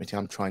Practice Committee,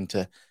 I'm trying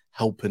to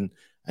help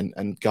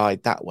and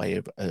guide that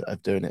way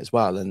of doing it as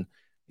well. And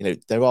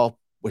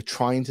we're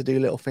trying to do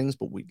little things,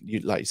 but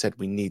like you said,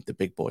 we need the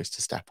big boys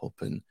to step up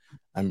and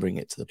bring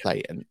it to the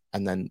plate,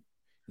 and then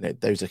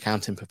those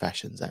accounting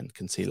professions then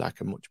can see like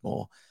a much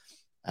more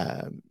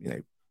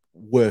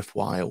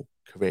worthwhile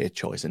career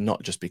choice, and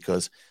not just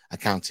because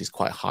accounting is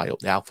quite high up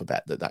the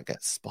alphabet that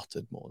gets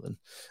spotted more than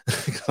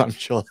because I'm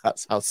sure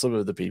that's how some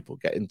of the people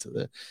get into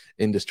the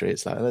industry.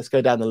 It's like, let's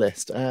go down the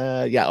list.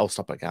 I'll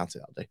stop at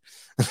accounting, I'll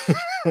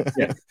do.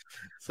 Yeah.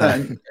 So,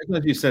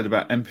 as you said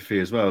about empathy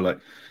as well,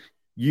 like,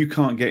 you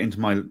can't get into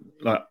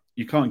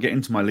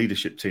my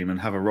leadership team and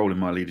have a role in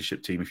my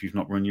leadership team if you've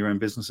not run your own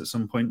business at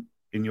some point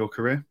in your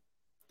career.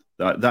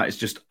 That is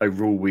just a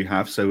rule we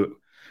have, so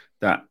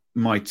that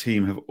my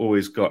team have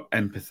always got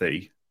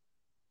empathy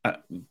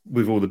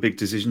with all the big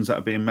decisions that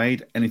are being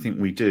made.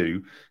 Anything we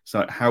do, it's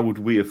like, how would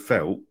we have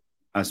felt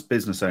as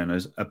business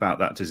owners about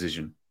that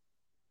decision?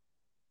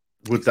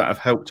 Would that have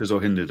helped us or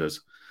hindered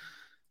us?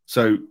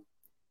 So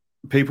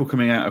people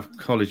coming out of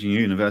college and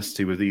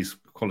university with these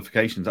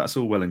qualifications, that's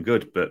all well and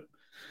good, but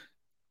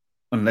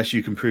unless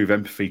you can prove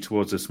empathy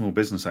towards a small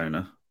business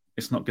owner,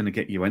 it's not going to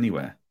get you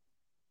anywhere.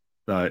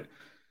 Like,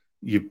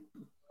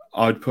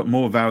 I'd put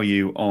more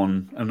value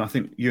on, and I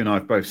think you and I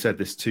have both said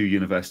this to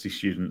university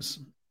students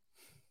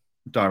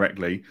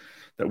directly,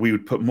 that we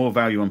would put more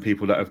value on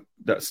people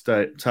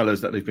that tell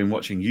us that they've been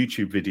watching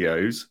YouTube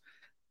videos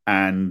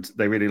and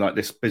they really like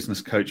this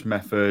business coach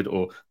method,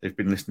 or they've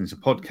been listening to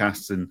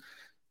podcasts and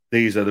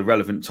these are the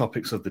relevant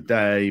topics of the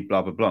day,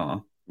 blah, blah,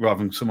 blah, rather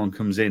than someone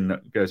comes in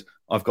that goes,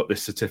 I've got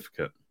this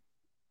certificate.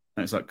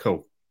 And it's like,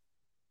 cool.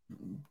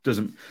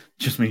 Doesn't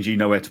just means you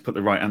know where to put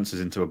the right answers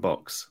into a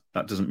box.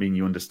 That doesn't mean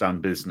you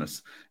understand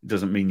business. It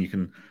doesn't mean you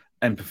can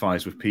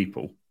empathize with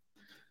people.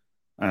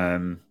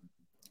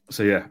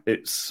 So yeah,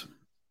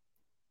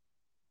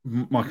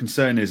 my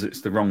concern is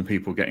it's the wrong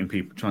people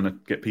trying to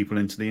get people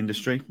into the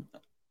industry,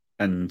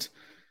 and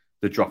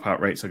the dropout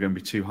rates are going to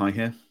be too high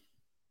here.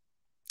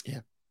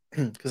 Yeah,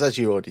 because as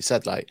you already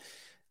said, like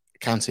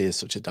county is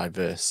such a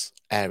diverse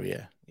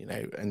area,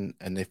 and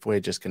if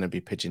we're just going to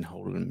be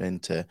pigeonholing them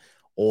into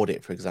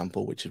audit, for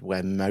example, which is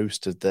where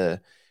most of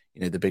the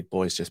the big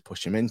boys just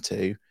push them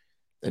into,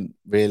 then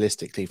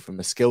realistically, from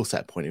a skill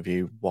set point of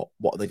view, what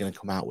are they going to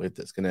come out with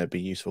that's going to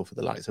be useful for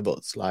the likes of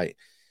us? Like,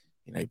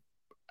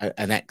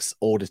 an ex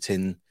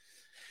auditing,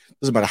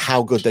 doesn't matter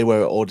how good they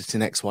were at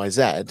auditing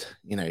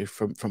XYZ,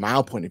 from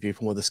our point of view,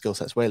 from all the skill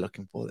sets we're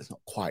looking for, that's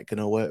not quite going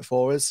to work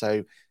for us.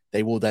 So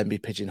they will then be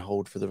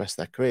pigeonholed for the rest of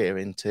their career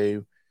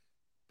into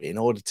being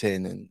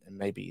auditing and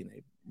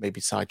maybe,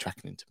 maybe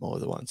sidetracking into more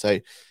of the one. So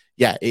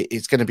yeah,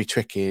 it's going to be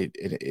tricky.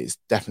 It's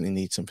definitely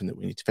needs something that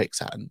we need to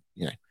fix at. And,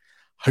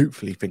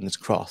 hopefully, fingers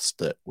crossed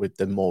that with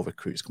the more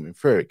recruits coming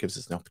through, it gives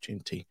us an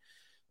opportunity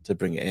to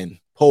bring it in.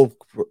 Paul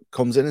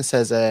comes in and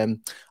says, I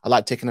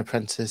like taking an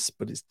apprentice,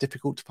 but it's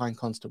difficult to find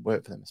constant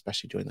work for them,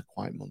 especially during the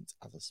quiet months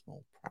as a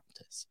small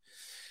practice.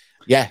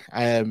 Yeah,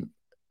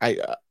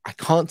 I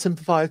can't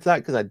sympathize with that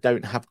because I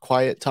don't have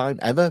quiet time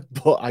ever,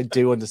 but I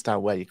do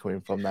understand where you're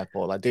coming from there,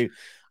 Paul. I do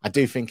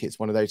think it's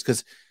one of those,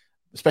 because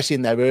especially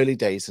in their early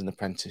days as an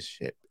apprentice,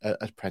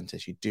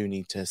 you do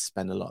need to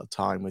spend a lot of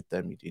time with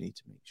them. You do need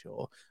to make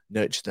sure,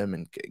 nurture them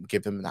and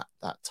give them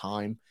that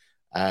time.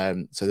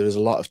 So there is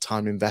a lot of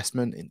time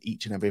investment in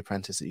each and every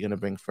apprentice that you're going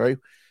to bring through.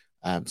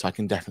 So I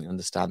can definitely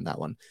understand that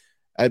one.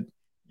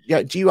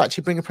 Yeah, do you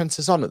actually bring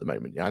apprentices on at the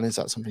moment, Jan? Is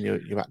that something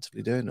you're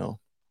actively doing, or?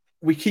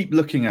 We keep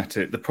looking at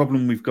it. The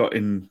problem we've got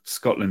in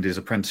Scotland is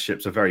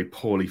apprenticeships are very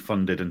poorly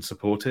funded and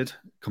supported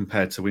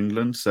compared to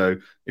England. So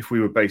if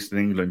we were based in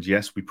England,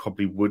 yes, we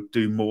probably would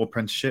do more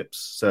apprenticeships.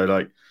 So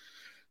like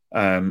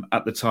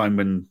at the time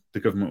when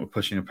the government were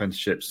pushing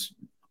apprenticeships,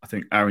 I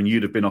think, Aaron,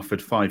 you'd have been offered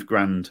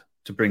 $5,000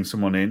 to bring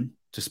someone in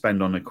to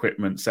spend on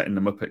equipment, setting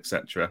them up,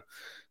 etc.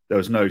 There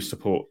was no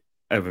support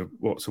ever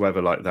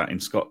whatsoever like that in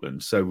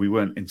Scotland. So we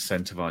weren't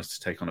incentivized to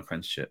take on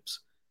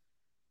apprenticeships.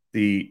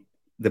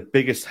 The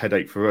biggest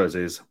headache for us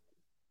is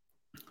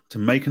to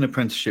make an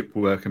apprenticeship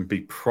work and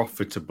be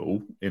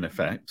profitable, in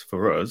effect,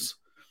 for us,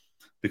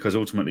 because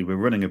ultimately we're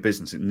running a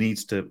business. We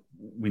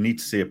need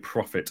to see a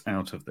profit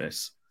out of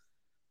this,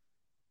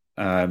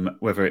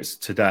 whether it's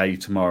today,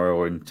 tomorrow,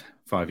 or in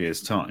 5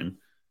 years' time.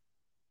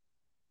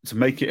 To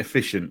make it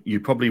efficient, you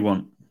probably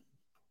want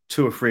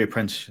 2 or 3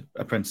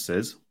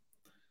 apprentices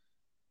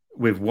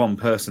with one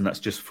person that's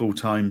just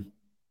full-time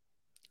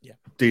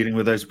dealing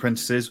with those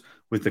apprentices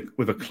with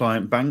a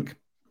client bank.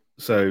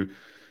 So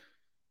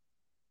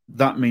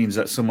that means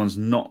that someone's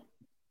not.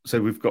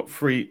 So we've got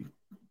three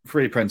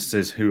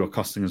apprentices who are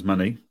costing us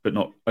money, but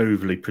not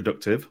overly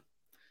productive.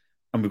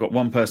 And we've got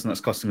one person that's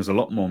costing us a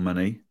lot more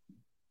money,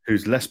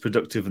 who's less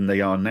productive than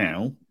they are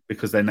now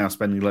because they're now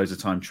spending loads of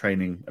time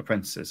training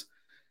apprentices.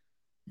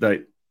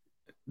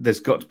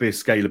 There's got to be a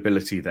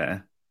scalability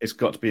there. It's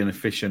got to be an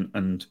efficient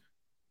and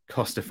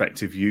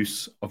cost-effective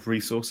use of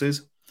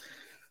resources.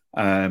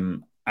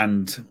 And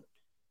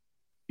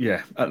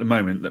yeah, at the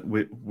moment that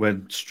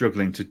we're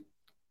struggling to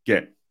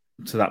get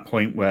to that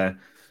point where,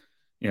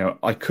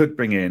 I could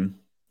bring in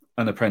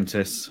an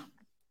apprentice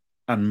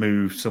and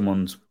move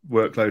someone's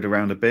workload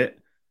around a bit.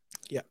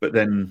 Yeah. But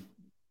then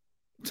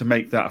to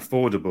make that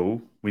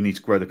affordable, we need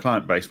to grow the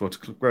client base. Well,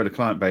 to grow the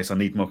client base, I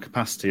need more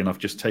capacity, and I've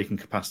just taken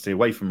capacity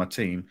away from my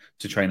team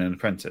to train an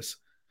apprentice.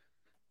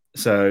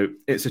 So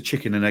it's a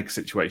chicken and egg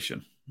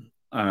situation.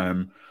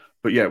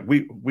 But yeah,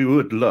 we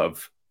would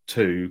love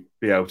to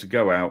be able to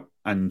go out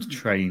and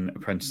train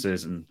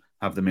apprentices and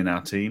have them in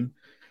our team.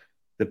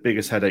 The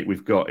biggest headache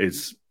we've got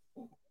is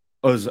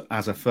us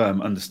as a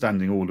firm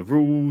understanding all the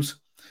rules.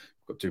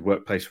 We've got to do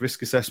workplace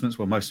risk assessments.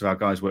 Well, most of our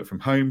guys work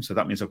from home, so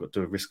that means I've got to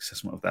do a risk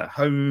assessment of their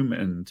home,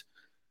 and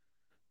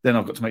then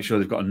I've got to make sure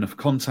they've got enough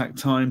contact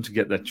time to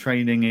get their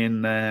training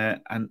in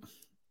there. And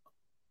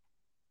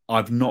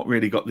I've not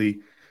really got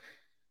the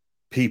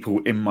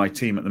people in my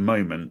team at the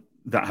moment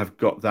that have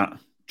got that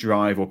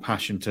drive or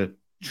passion to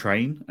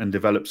train and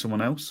develop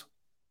someone else.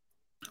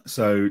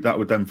 So that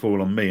would then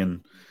fall on me.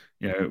 And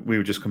we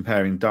were just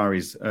comparing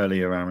diaries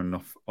earlier, Aaron,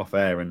 off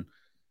air, and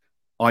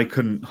I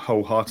couldn't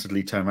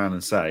wholeheartedly turn around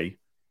and say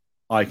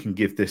I can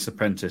give this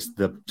apprentice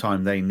the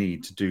time they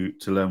need to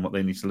learn what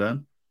they need to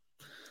learn.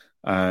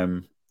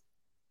 And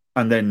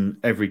then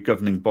every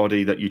governing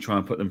body that you try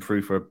and put them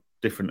through for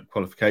different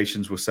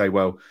qualifications will say,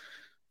 well,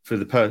 for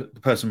the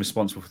person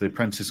responsible for the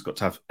apprentice got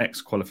to have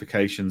X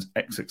qualifications,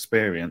 X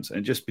experience, and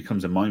it just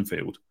becomes a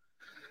minefield.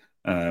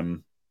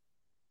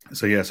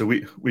 So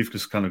we've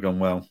just kind of gone,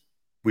 well,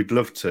 we'd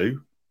love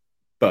to,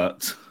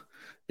 but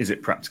is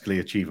it practically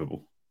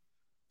achievable?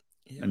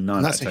 Yeah. And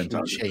that's a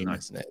huge shame,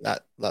 isn't it?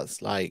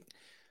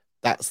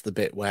 That's the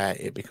bit where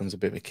it becomes a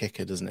bit of a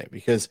kicker, doesn't it?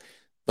 Because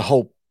the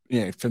whole,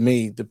 for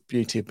me, the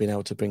beauty of being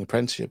able to bring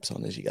apprenticeships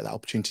on is you get that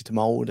opportunity to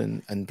mold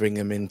and bring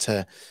them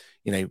into,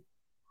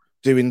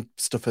 doing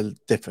stuff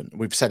different.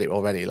 We've said it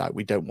already, like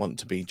we don't want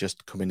to be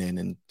just coming in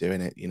and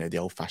doing it, the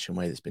old-fashioned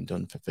way that's been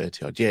done for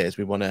 30 odd years.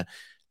 We want to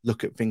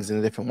look at things in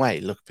a different way,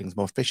 look at things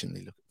more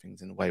efficiently, look at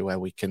things in a way where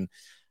we can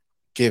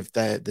give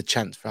the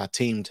chance for our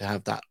team to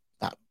have that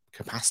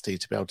capacity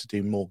to be able to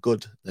do more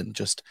good than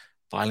just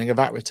filing a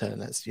VAT return.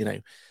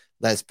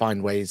 Let's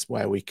find ways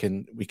where we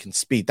can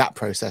speed that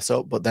process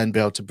up, but then be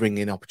able to bring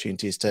in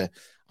opportunities to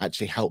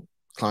actually help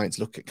clients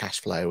look at cash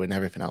flow and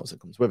everything else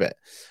that comes with it.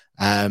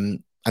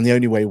 And the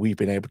only way we've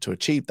been able to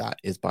achieve that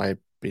is by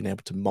being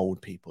able to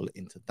mold people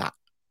into that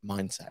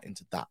mindset,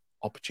 into that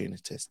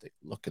opportunistic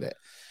look at it.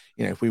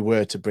 If we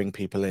were to bring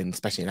people in,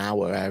 especially in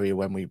our area,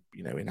 when we,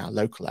 in our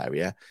local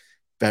area,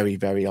 very,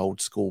 very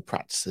old school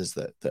practices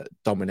that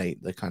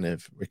dominate the kind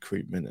of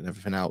recruitment and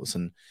everything else.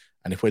 And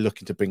if we're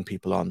looking to bring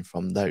people on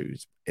from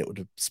those, it would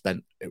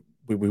have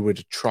we would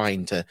have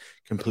trying to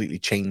completely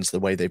change the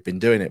way they've been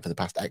doing it for the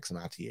past X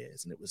amount of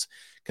years. And it was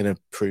going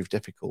to prove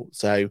difficult.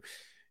 So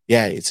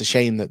yeah, it's a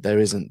shame that there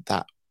isn't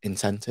that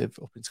incentive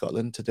up in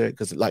Scotland to do it.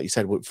 Because like you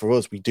said, for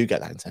us, we do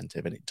get that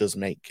incentive, and it does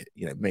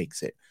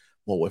makes it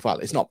more worthwhile.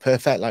 It's not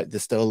perfect. Like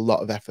there's still a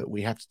lot of effort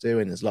we have to do,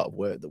 and there's a lot of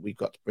work that we've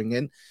got to bring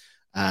in.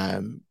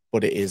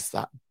 But it is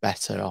that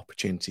better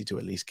opportunity to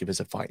at least give us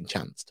a fighting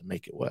chance to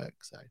make it work.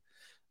 So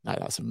no,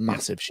 that's a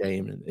massive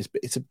shame, and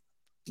it's a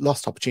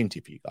lost opportunity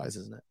for you guys,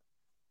 isn't it?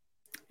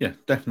 Yeah,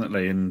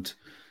 definitely. And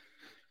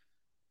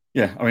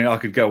yeah, I mean, I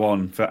could go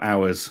on for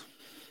hours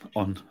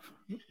on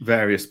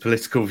various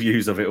political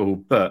views of it all,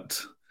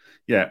 but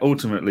yeah,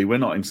 ultimately we're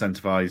not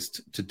incentivized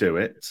to do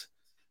it.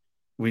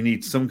 We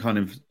need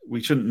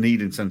we shouldn't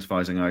need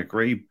incentivizing, I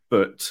agree,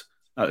 but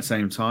at the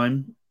same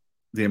time,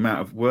 the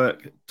amount of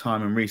work,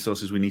 time and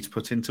resources we need to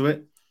put into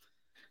it,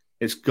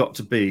 it's got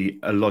to be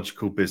a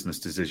logical business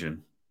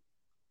decision.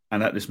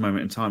 And at this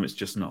moment in time, it's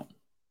just not.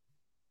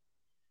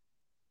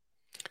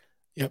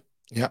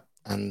 Yep.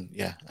 And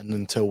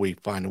until we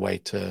find a way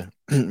to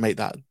make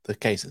that the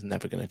case, it's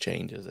never going to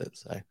change, is it?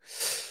 So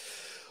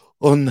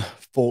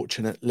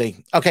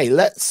unfortunately. Okay,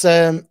 let's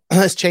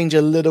change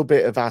a little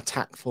bit of our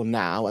tack for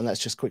now, and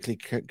let's just quickly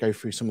go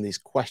through some of these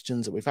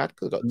questions that we've had.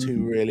 We've got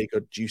two really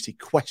good juicy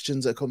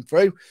questions that come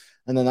through,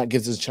 and then that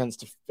gives us a chance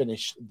to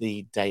finish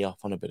the day off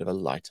on a bit of a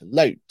lighter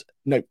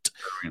note.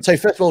 So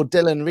first of all,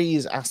 Dylan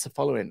Rees asked the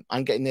following: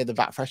 I'm getting near the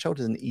VAT threshold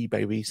as an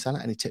eBay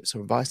reseller. Any tips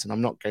or advice? And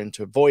I'm not going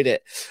to avoid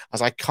it,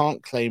 as I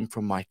can't claim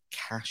from my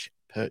cash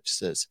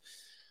purchases.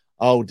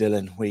 Oh,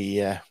 Dylan,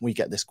 we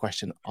get this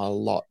question a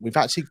lot. We've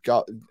actually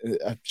got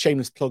a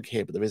shameless plug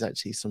here, but there is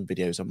actually some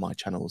videos on my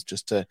channels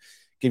just to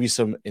give you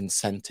some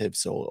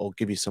incentives or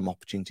give you some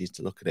opportunities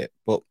to look at it.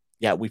 But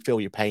yeah, we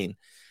feel your pain.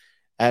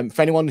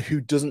 For anyone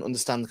who doesn't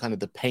understand kind of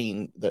the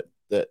pain that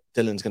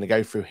Dylan's going to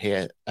go through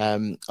here,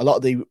 a lot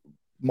of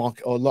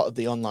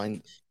the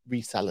online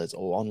resellers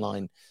or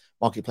online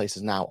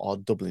marketplaces now are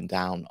doubling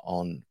down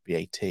on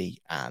VAT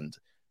and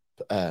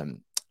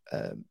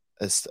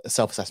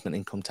self-assessment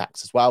income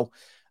tax as well,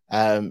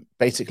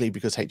 basically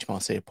because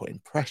HMRC are putting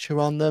pressure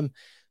on them.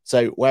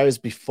 So whereas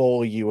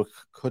before you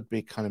could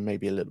be kind of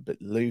maybe a little bit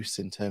loose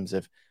in terms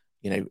of,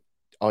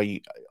 are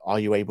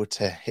you able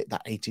to hit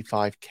that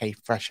 85k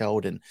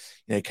threshold, and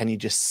can you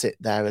just sit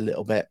there a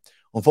little bit?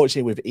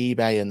 Unfortunately, with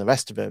eBay and the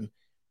rest of them,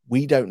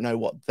 we don't know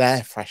what their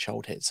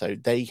threshold hits. So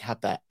they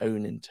have their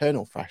own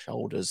internal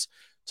threshold as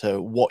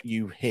to what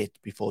you hit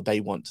before they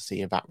want to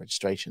see a VAT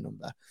registration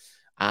number.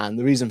 And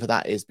the reason for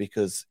that is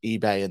because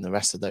eBay and the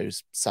rest of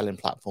those selling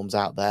platforms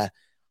out there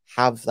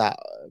have that,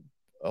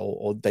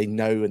 or they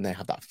know and they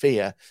have that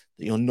fear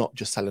that you're not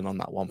just selling on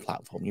that one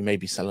platform. You may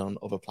be selling on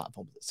other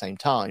platforms at the same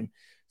time.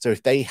 So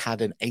if they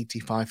had an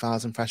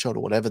 85,000 threshold or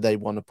whatever they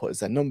want to put as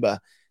their number,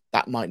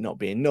 that might not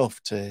be enough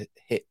to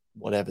hit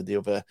whatever the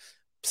other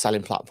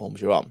selling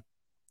platforms you're on.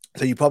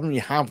 So your problem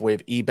you have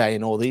with eBay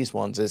and all these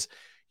ones is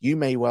you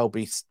may well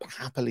be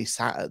happily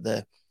sat at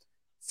the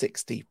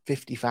 60,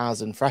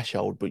 50,000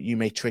 threshold, but you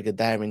may trigger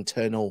their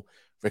internal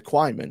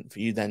requirement for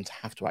you then to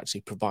have to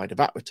actually provide a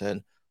VAT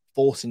return,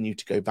 forcing you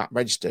to go VAT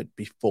registered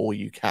before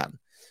you can.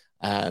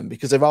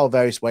 Because there are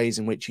various ways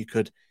in which you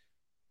could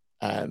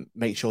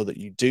make sure that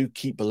you do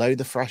keep below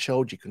the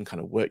threshold. You can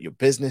kind of work your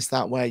business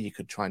that way. You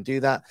could try and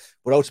do that.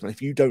 But ultimately,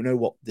 if you don't know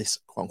what this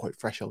quote unquote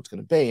threshold is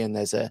going to be, and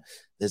there's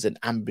an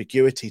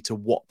ambiguity to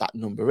what that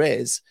number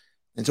is,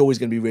 it's always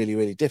going to be really,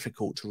 really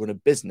difficult to run a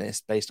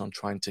business based on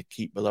trying to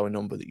keep below a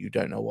number that you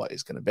don't know what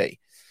it's going to be.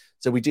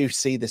 So we do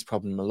see this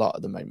problem a lot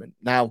at the moment.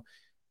 Now,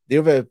 the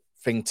other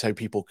thing so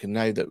people can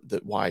know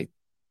that why,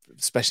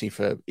 especially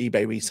for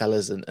eBay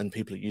resellers and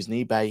people who use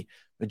eBay,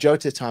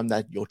 majority of the time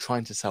that you're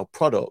trying to sell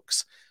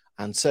products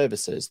and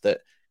services that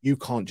you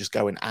can't just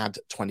go and add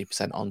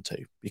 20%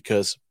 onto,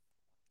 because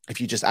if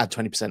you just add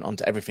 20%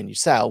 onto everything you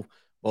sell,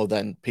 well,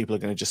 then people are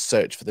going to just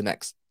search for the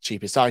next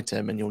cheapest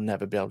item, and you'll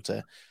never be able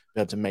to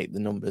make the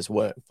numbers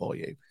work for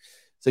you.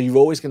 So you're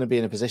always going to be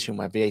in a position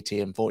where VAT,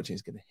 unfortunately,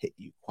 is going to hit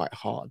you quite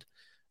hard.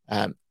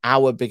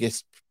 Our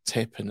biggest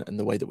tip and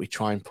the way that we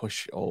try and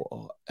push,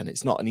 and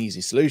it's not an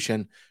easy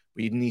solution,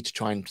 but you need to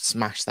try and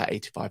smash that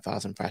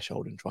 85,000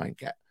 threshold and try and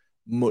get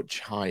much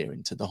higher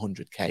into the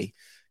 100K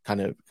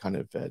kind of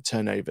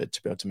turnover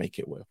to be able to make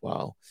it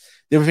worthwhile.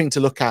 The other thing to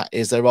look at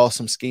is there are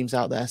some schemes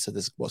out there. So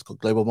there's what's called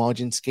global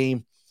margin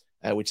scheme,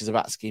 which is a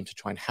VAT scheme to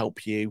try and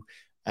help you.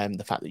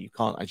 The fact that you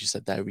can't, as you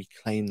said there,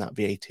 reclaim that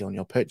VAT on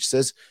your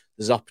purchases.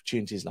 There's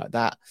opportunities like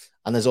that.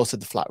 And there's also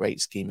the flat rate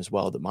scheme as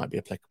well that might be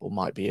applicable,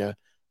 might be a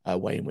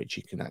way in which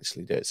you can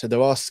actually do it. So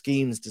there are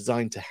schemes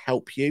designed to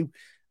help you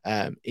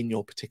in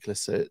your particular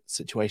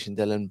situation,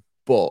 Dylan,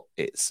 but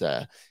it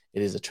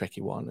is a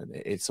tricky one, and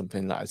it's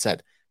something, like I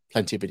said,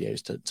 plenty of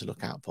videos to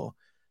look out for.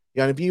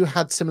 Yeah, have you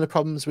had similar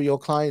problems with your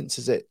clients?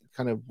 Is it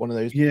kind of one of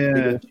those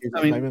bigger issues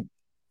at the moment?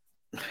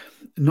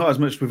 Not as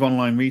much with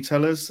online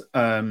retailers,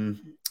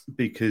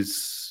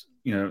 because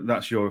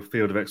that's your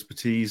field of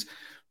expertise.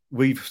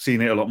 We've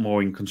seen it a lot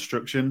more in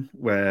construction,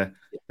 where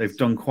they've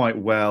done quite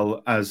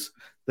well, as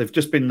they've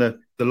just been the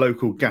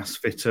local gas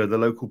fitter, the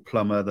local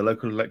plumber, the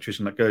local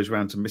electrician that goes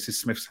around to Mrs.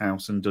 Smith's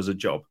house and does a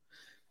job.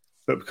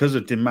 But because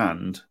of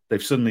demand,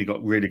 they've suddenly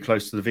got really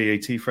close to the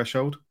VAT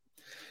threshold.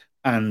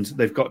 And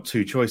they've got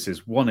two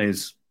choices. One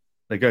is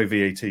they go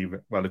VAT.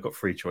 Well, they've got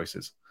three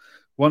choices.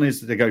 One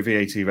is they go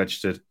VAT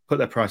registered, put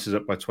their prices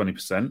up by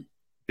 20%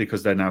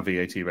 because they're now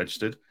VAT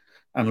registered,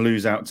 and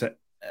lose out to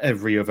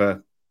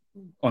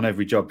on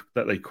every job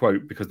that they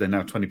quote because they're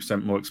now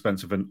 20% more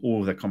expensive than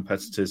all their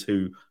competitors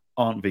who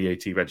aren't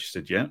VAT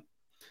registered yet.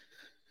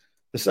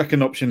 The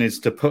second option is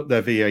to put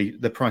their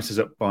prices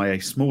up by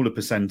a smaller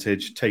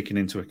percentage, taking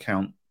into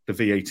account the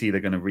VAT they're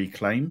going to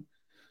reclaim,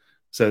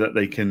 so that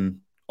they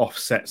can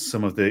offset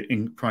some of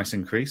the price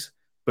increase,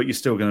 but you're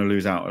still going to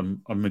lose out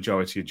on a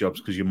majority of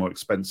jobs because you're more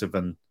expensive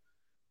than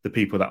the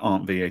people that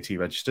aren't VAT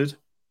registered.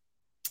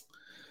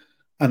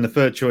 And the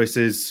third choice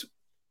is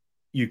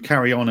you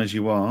carry on as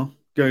you are,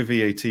 go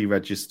VAT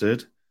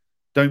registered,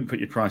 don't put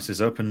your prices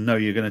up, and know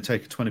you're going to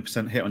take a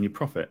 20% hit on your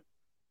profit.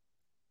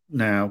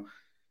 Now,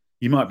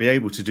 you might be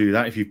able to do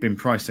that if you've been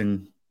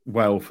pricing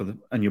well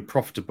and you're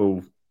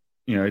profitable.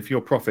 If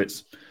your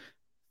profit's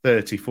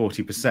 30,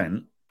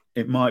 40%,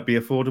 it might be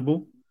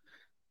affordable,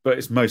 but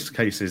it's most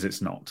cases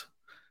it's not.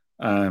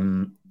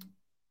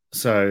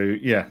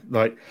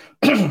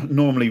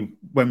 Normally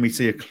when we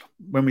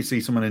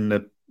see someone in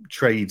the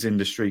trades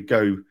industry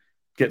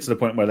get to the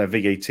point where they're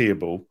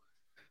VATable,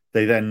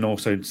 they then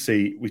also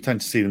we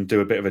tend to see them do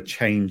a bit of a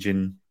change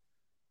in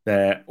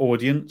their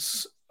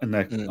audience and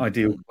their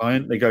ideal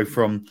client. They go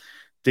from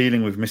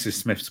dealing with Mrs.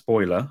 Smith's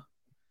boiler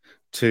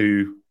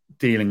to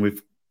dealing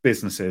with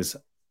businesses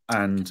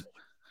and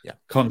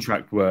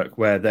contract work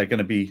where they're going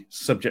to be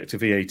subject to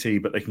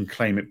VAT, but they can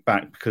claim it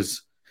back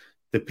because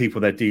the people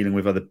they're dealing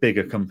with are the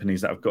bigger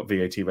companies that have got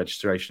VAT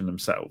registration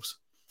themselves.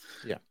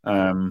 Yeah.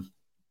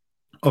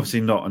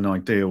 Obviously not an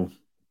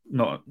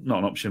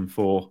option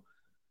for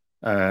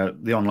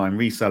the online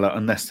reseller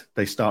unless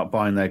they start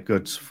buying their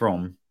goods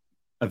from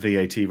a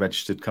VAT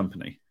registered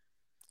company.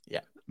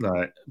 Yeah.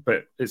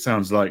 But it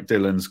sounds like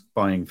Dylan's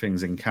buying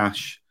things in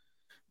cash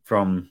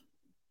from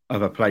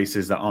other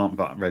places that aren't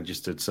VAT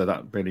registered, so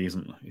that really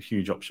isn't a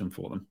huge option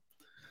for them.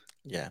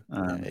 Yeah.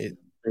 And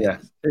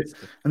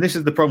this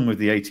is the problem with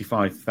the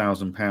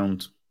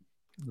 £85,000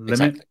 limit.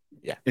 Exactly.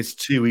 Yeah. It's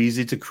too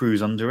easy to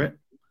cruise under it.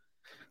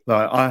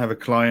 Like, I have a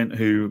client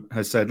who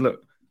has said,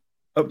 look,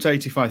 up to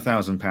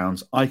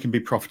 £85,000, I can be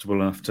profitable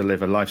enough to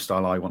live a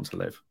lifestyle I want to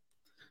live.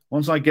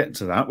 Once I get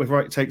to that, whether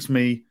it takes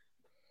me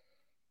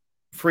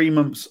 3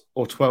 months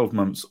or 12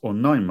 months or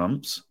 9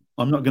 months,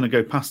 I'm not going to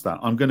go past that.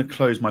 I'm going to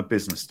close my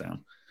business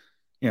down.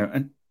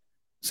 And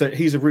so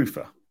he's a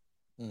roofer.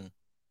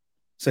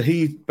 So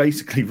he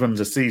basically runs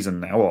a season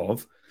now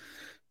of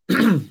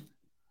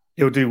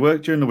he'll do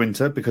work during the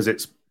winter because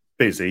it's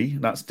busy.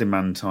 That's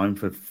demand time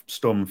for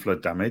storm and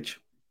flood damage.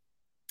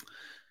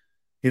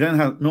 He then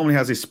normally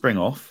has his spring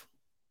off,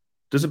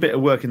 does a bit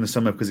of work in the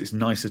summer because it's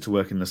nicer to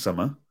work in the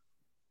summer,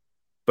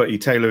 but he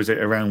tailors it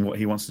around what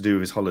he wants to do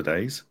with his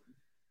holidays.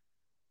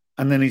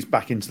 And then he's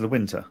back into the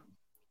winter.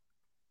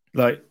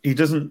 Like, he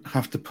doesn't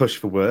have to push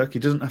for work. He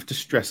doesn't have to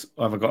stress,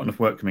 have I got enough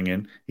work coming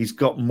in? He's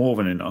got more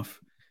than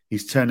enough.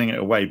 He's turning it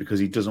away because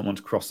he doesn't want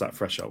to cross that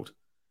threshold.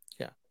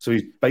 Yeah. So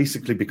he's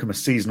basically become a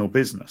seasonal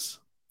business.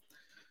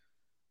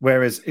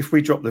 Whereas if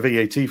we drop the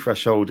VAT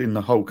threshold in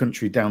the whole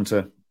country down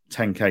to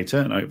 10K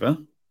turnover,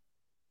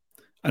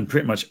 and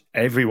pretty much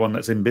everyone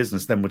that's in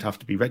business then would have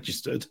to be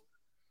registered,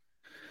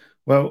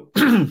 well,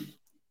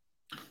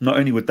 not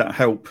only would that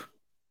help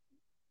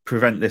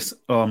prevent this,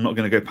 I'm not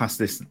going to go past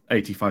this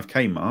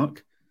 85K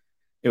mark,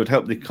 it would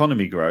help the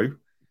economy grow,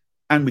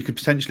 and we could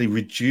potentially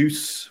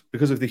reduce,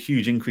 because of the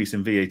huge increase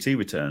in VAT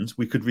returns,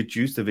 we could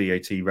reduce the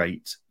VAT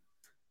rate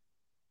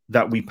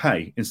that we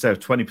pay. Instead of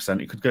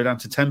 20%, it could go down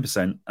to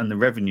 10%, and the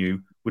revenue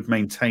would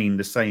maintain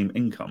the same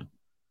income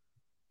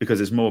because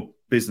there's more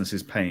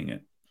businesses paying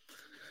it.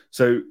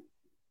 So,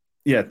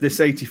 yeah, this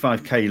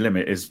 85K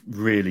limit is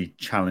really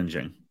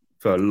challenging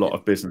for a lot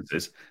of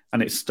businesses,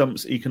 and it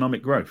stumps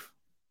economic growth.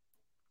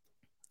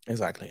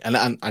 Exactly. And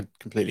I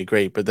completely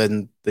agree. But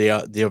then the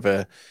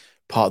other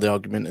part of the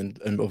argument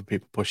and other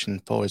people pushing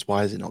for is,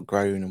 why is it not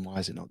growing, and why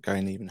is it not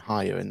going even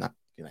higher? And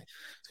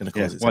it's going to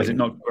cause its Why is own. it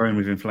not growing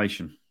with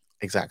inflation?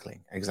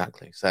 Exactly.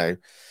 So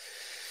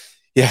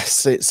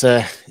yes, it's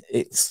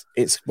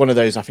one of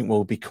those I think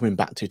we'll be coming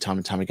back to time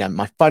and time again.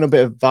 My final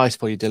bit of advice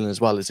for you, Dylan,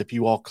 as well, is if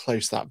you are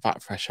close to that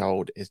VAT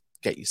threshold, is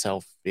get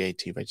yourself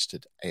VAT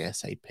registered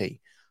ASAP.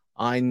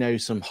 I know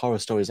some horror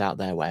stories out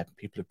there where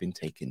people have been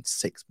taking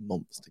 6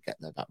 months to get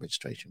their VAT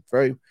registration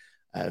through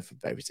for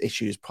various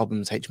issues,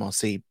 problems,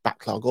 HMRC,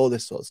 backlog, all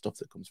this sort of stuff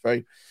that comes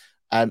through.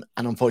 And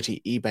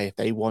unfortunately, eBay, if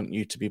they want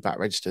you to be VAT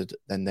registered,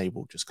 then they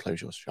will just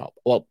close your shop.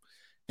 Well,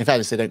 in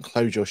fairness, they don't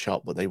close your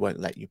shop, but they won't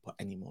let you put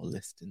any more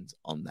listings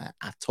on there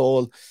at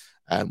all,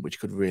 which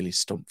could really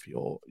stump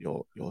your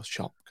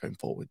shop going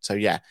forward. So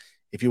yeah,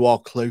 if you are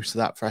close to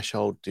that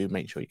threshold, do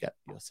make sure you get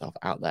yourself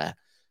out there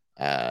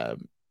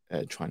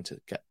trying to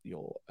get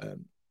your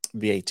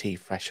VAT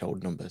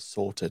threshold numbers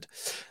sorted.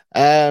 We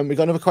got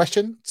another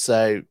question.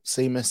 So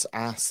Seamus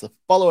asks the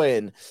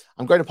following: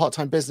 I'm growing a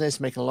part-time business,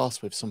 making a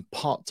loss with some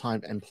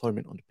part-time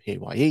employment under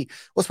PAYE.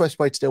 What's the best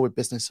way to deal with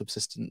business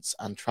subsistence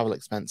and travel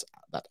expense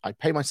that I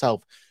pay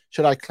myself?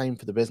 Should I claim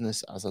for the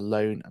business as a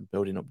loan and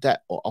building up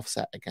debt, or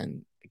offset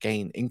again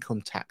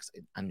income tax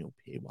in annual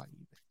PAYE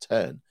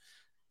return?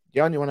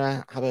 Johan, you want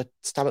to have a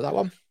stab at that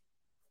one?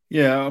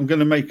 Yeah, I'm going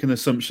to make an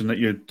assumption that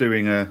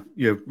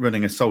you're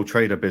running a sole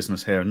trader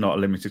business here and not a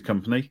limited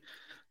company.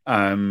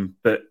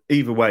 But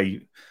either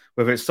way,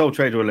 whether it's sole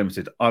trader or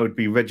limited, I would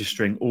be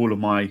registering all of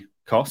my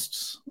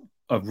costs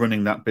of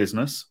running that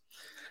business.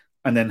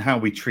 And then how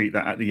we treat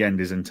that at the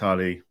end is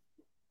entirely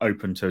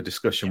open to a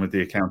discussion with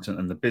the accountant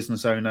and the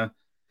business owner.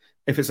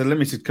 If it's a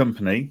limited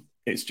company,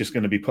 it's just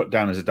going to be put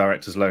down as a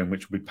director's loan,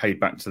 which will be paid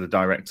back to the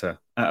director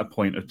at a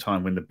point of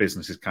time when the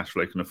business's cash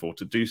flow can afford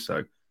to do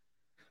so.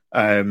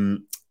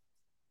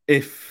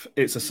 If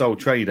it's a sole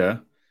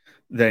trader,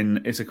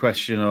 then it's a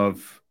question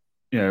of,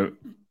 do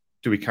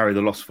we carry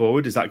the loss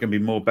forward? Is that going to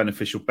be more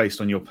beneficial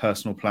based on your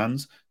personal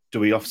plans?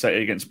 Do we offset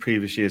it against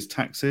previous year's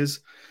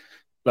taxes?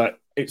 Like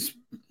it's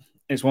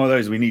one of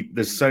those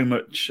there's so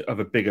much of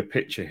a bigger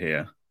picture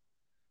here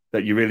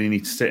that you really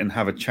need to sit and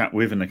have a chat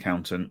with an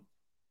accountant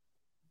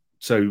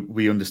so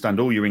we understand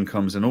all your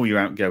incomes and all your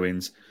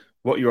outgoings,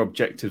 what your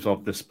objectives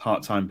of this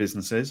part-time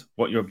business is,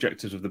 what your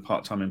objectives of the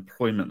part-time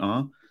employment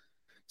are,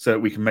 so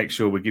we can make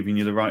sure we're giving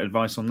you the right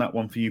advice on that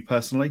one for you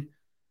personally.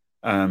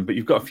 But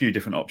you've got a few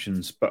different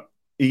options. But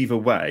either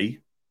way,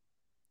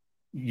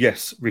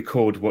 yes,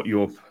 record what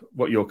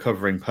you're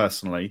covering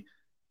personally,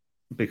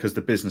 because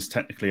the business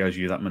technically owes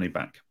you that money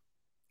back.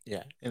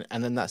 Yeah,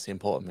 and then that's the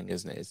important thing,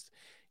 isn't it? Is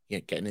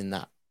getting in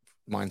that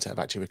mindset of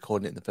actually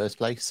recording it in the first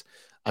place.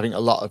 I think a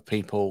lot of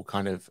people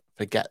kind of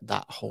forget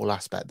that whole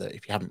aspect, that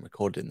if you haven't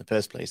recorded it in the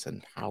first place,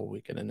 then how are we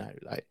going to know?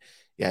 Like,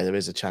 yeah, there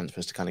is a chance for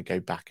us to kind of go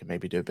back and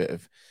maybe do a bit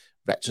of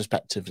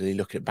retrospectively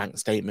look at bank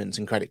statements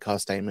and credit card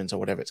statements or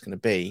whatever it's going to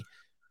be,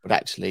 but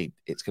actually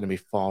it's going to be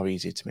far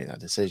easier to make that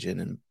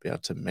decision and be able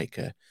to make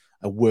a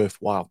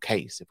worthwhile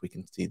case if we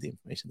can see the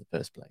information in the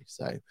first place.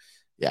 So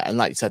yeah, and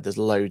like you said, there's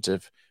loads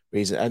of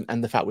reasons,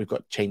 and the fact we've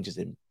got changes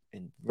in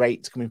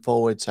rates coming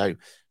forward, so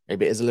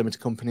maybe it is a limited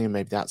company and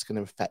maybe that's going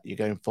to affect you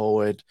going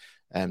forward.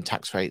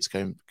 Tax rates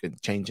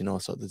changing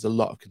also. There's a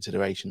lot of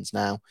considerations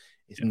now.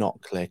 It's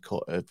not clear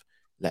cut of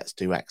let's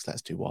do X,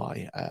 let's do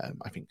Y.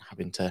 I think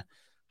having to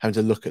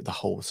look at the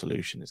whole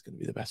solution is going to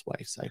be the best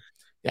way. So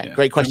yeah.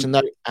 Great question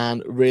though,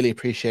 and really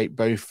appreciate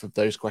both of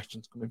those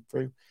questions coming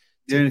through.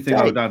 The only thing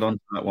I would add on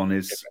to that one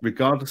is,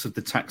 regardless of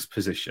the tax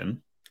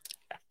position,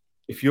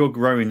 if you're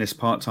growing this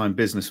part-time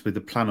business with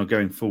the plan of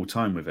going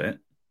full-time with it,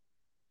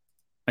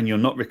 and you're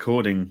not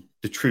recording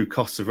the true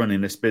costs of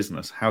running this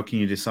business, how can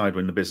you decide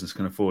when the business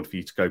can afford for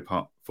you to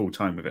go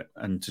full-time with it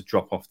and to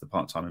drop off the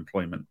part-time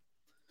employment?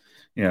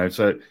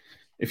 So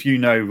if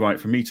right,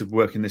 for me to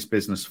work in this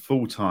business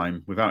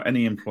full-time without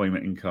any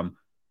employment income,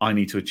 I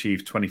need to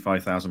achieve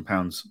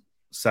 £25,000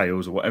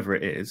 sales or whatever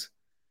it is,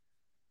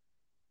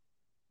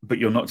 but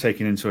you're not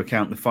taking into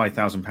account the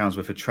 £5,000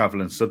 worth of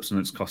travel and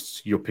subsistence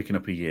costs you're picking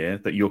up a year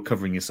that you're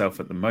covering yourself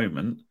at the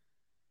moment,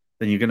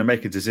 then you're going to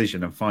make a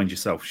decision and find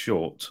yourself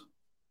short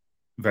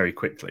very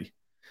quickly.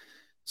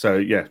 So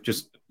yeah,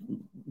 just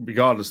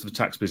regardless of the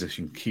tax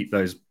position, keep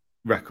those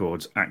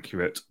records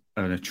accurate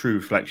and a true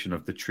reflection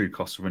of the true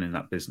cost of running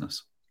that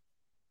business.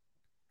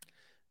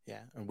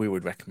 Yeah, and we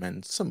would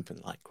recommend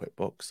something like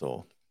QuickBooks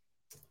or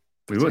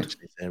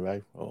potentially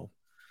Xero, or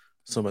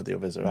some of the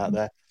others are out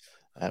there.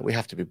 We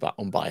have to be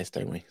unbiased,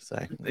 don't we?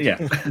 So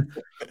yeah,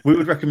 we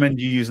would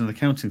recommend you using the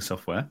accounting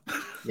software.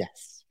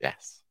 Yes,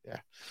 yeah.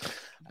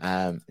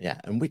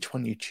 And which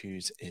one you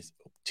choose is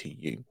up to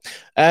you.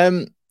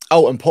 And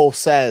Paul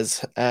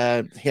says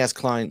he has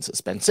clients that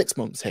spend 6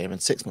 months here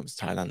and 6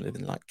 months in Thailand,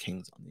 living like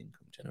kings on the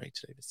income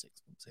generated over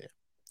 6 months here.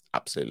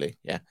 Absolutely,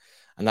 yeah.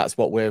 And that's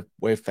what we're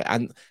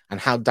and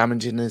how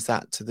damaging is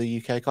that to the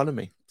UK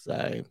economy?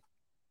 So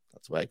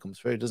that's where it comes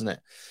through, doesn't it?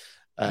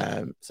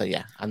 So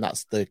yeah, and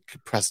that's the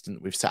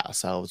precedent we've set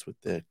ourselves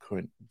with the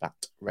current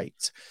VAT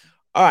rate.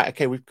 All right,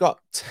 okay, we've got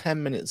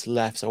 10 minutes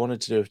left, so I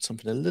wanted to do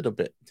something a little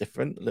bit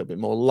different, a little bit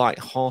more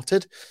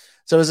light-hearted.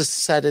 So as I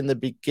said in the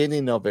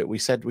beginning of it, we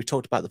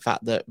talked about the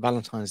fact that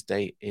Valentine's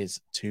Day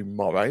is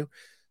tomorrow.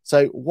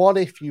 So what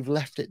if you've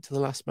left it to the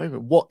last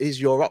moment? What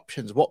is your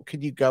options? What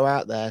can you go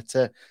out there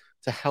to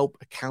help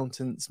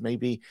accountants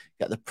maybe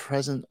get the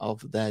present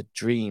of their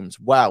dreams?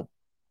 Well,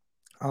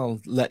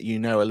 I'll let you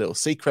know a little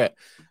secret.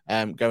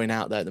 Going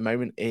out there at the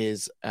moment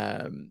is,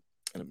 let me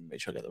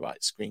make sure I get the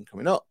right screen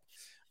coming up.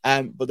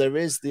 But there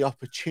is the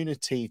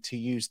opportunity to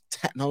use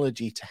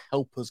technology to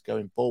help us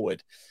going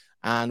forward.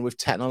 And with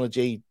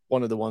technology,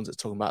 one of the ones that's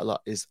talking about a lot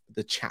is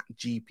the Chat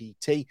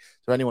GPT.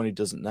 So anyone who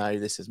doesn't know,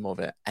 this is more of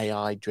an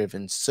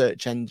AI-driven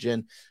search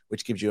engine,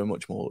 which gives you a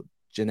much more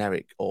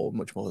generic or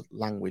much more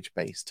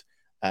language-based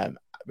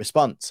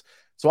response.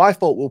 So I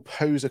thought we'll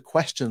pose a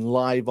question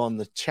live on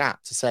the chat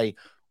to say,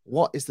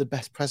 what is the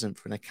best present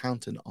for an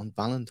accountant on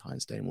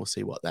Valentine's Day? And we'll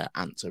see what their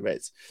answer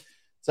is.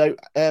 So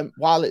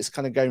while it's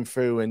kind of going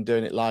through and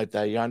doing it live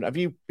there, Jan, have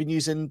you been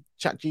using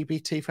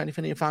ChatGPT for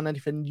anything? Have you found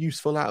anything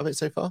useful out of it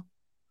so far?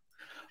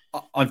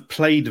 I've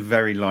played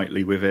very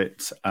lightly with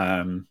it. So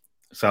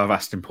I've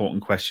asked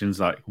important questions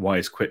like, why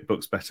is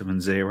QuickBooks better than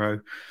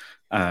Xero?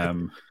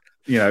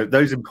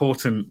 Those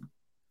important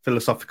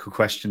philosophical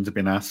questions have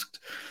been asked.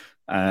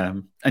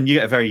 And you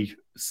get a very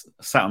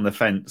sat on the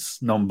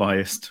fence,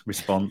 non-biased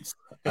response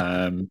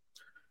with...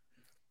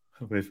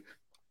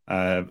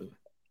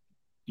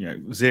 Xero,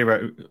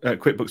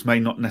 QuickBooks may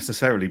not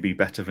necessarily be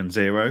better than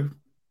Xero.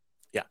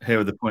 Yeah. Here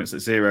are the points that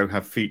Xero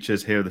have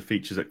features. Here are the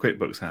features that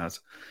QuickBooks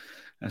has.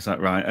 And it's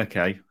like, right,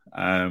 okay.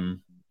 I've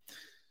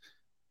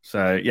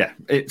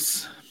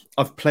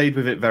played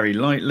with it very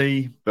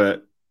lightly,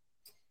 but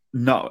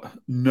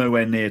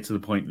nowhere near to the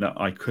point that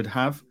I could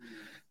have.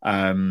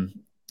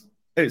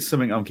 It's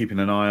something I'm keeping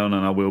an eye on,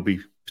 and I will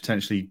be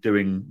potentially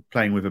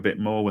playing with a bit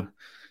more.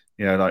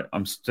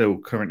 I'm still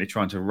currently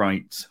trying to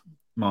write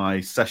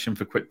my session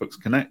for QuickBooks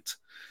Connect.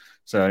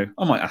 So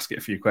I might ask it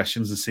a few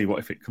questions and see what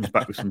if it comes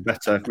back with some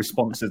better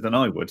responses than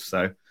I would.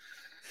 So,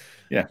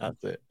 yeah.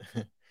 That's it.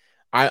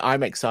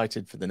 I'm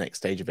excited for the next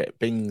stage of it.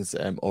 Bing's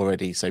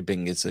already, so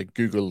Bing is a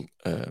Google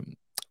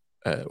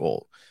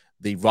or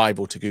the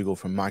rival to Google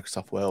from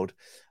Microsoft World,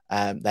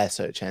 their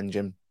search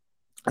engine.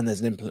 And there's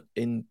an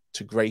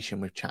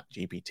integration with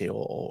ChatGPT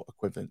or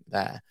equivalent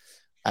there.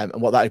 And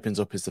what that opens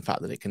up is the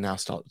fact that it can now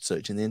start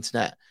searching the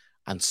internet.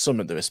 And some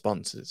of the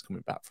responses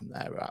coming back from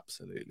there are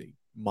absolutely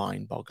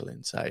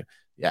mind-boggling. So,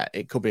 yeah,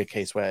 it could be a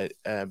case where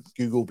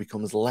Google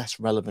becomes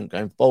less relevant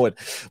going forward.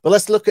 But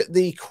let's look at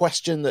the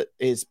question that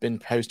has been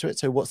posed to it.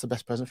 So what's the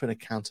best present for an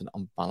accountant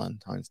on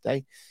Valentine's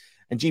Day?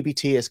 And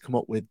GPT has come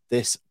up with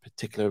this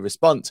particular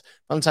response.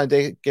 Valentine's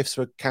Day gifts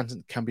for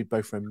accountant can be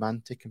both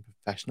romantic and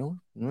professional.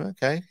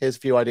 Okay, here's a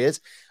few ideas.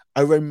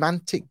 A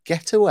romantic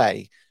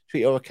getaway.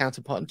 Treat your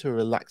accountant partner to a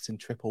relaxing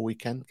trip or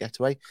weekend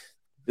getaway.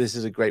 This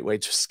is a great way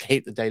to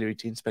escape the daily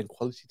routine, spend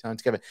quality time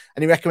together.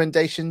 Any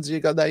recommendations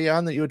you got there,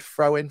 Jan, that you would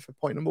throw in for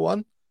point number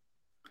one?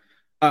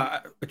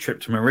 A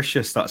trip to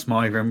Mauritius. That's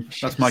my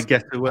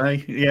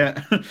getaway.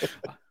 Yeah.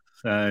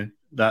 So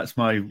that's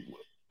my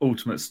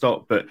ultimate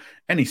stop. But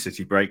any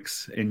city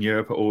breaks in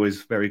Europe are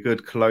always very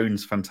good.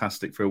 Cologne's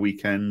fantastic for a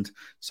weekend.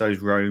 So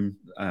is Rome.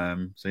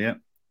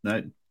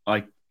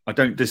 I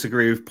don't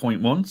disagree with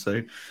point one.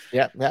 So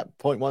yeah,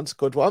 point one's a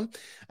good one.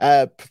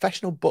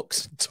 Professional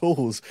books and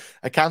tools.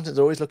 Accountants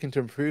are always looking to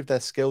improve their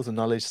skills and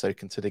knowledge, so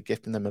consider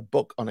gifting them a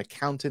book on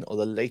accounting or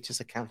the latest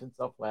accounting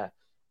software.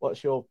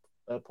 What's your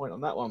point on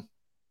that one?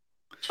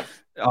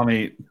 I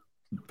mean,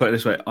 put it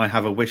this way, I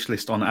have a wish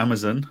list on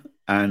Amazon,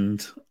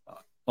 and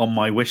on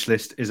my wish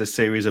list is a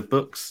series of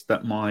books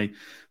that my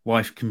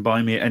wife can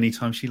buy me at any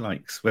time she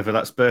likes, whether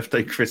that's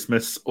birthday,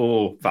 Christmas,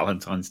 or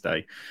Valentine's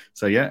Day.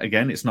 So yeah,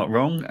 again, it's not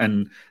wrong.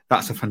 And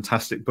that's a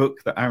fantastic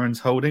book that Aaron's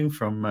holding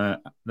from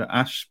that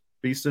Ash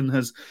Beeston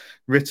has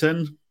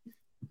written,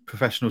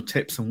 Professional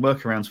Tips and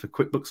Workarounds for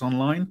QuickBooks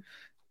Online.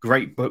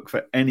 Great book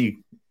for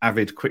any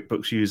avid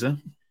QuickBooks user.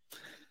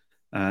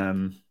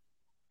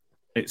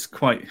 It's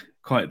quite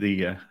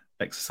the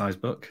exercise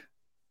book.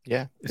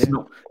 Yeah. It's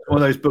not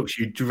one of those books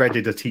you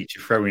dreaded a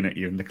teacher throwing at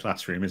you in the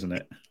classroom, isn't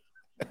it?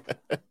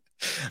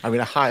 I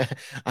mean,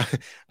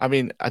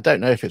 I don't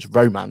know if it's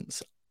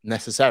romance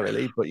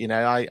necessarily, but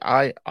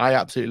I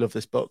absolutely love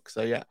this book.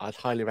 So yeah, I'd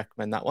highly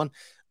recommend that one.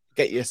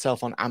 Get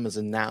yourself on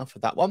Amazon now for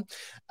that one.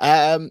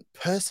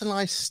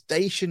 Personalized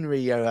stationery,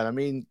 Johan. I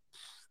mean,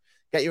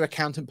 get your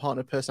accountant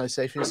partner personalized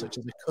stationery, such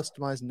as a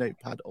customized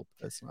notepad or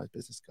personalized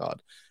business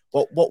card.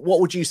 What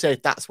would you say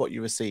if that's what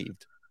you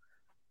received?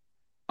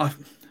 I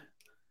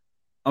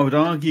would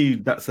argue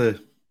that's the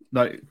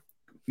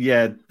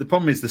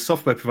problem is the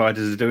software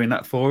providers are doing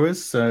that for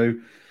us. So,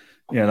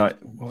 hang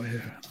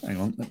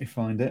on, let me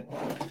find it.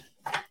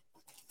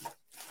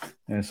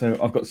 Yeah, so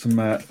I've got some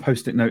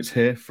post-it notes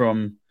here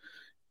from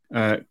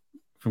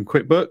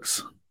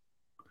QuickBooks.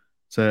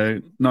 So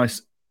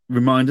nice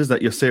reminders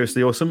that you're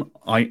seriously awesome.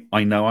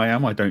 I know I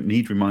am. I don't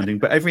need reminding,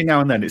 but every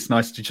now and then it's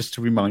nice to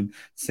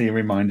see a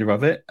reminder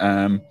of it.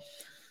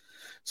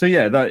 So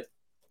yeah,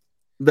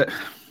 that.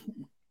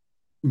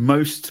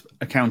 Most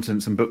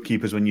accountants and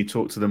bookkeepers, when you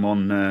talk to them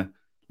on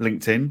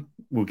LinkedIn,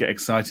 will get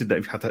excited that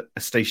they've had a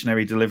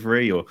stationary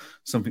delivery or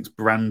something's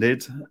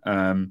branded,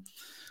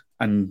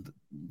 and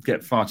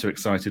get far too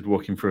excited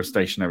walking through a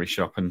stationary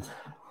shop. And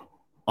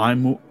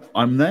I'm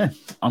there.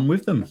 I'm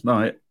with them.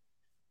 Like,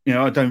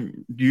 I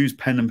don't use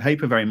pen and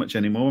paper very much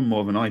anymore. I'm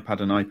more of an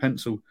iPad and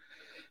iPencil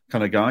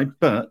kind of guy,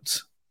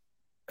 but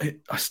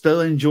I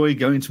still enjoy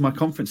going to my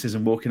conferences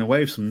and walking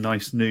away with some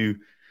nice new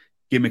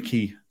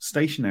gimmicky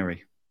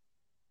stationery.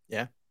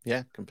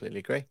 Yeah, completely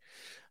agree.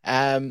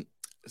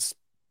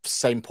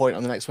 Same point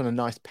on the next one. A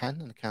nice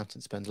pen. An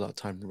accountant spends a lot of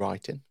time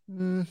writing.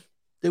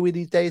 Do we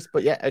these days?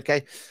 But yeah,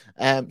 okay.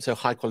 So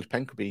high quality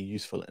pen could be a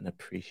useful and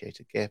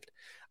appreciated gift.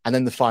 And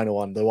then the final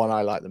one, the one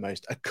I like the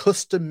most, a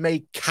custom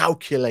made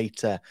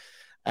calculator.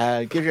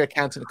 Give your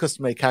accountant a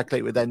custom made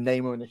calculator with their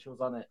name or initials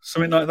on it.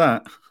 Something like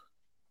that.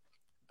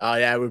 Oh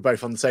yeah, we're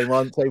both on the same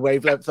one, same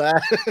wavelength there.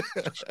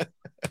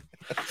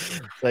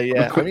 So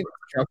yeah, I mean,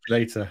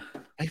 calculator.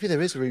 Maybe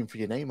there is room for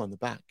your name on the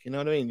back. You know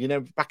what I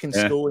mean? Back in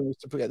school, we used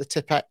to get the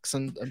Tipex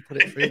and put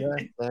it through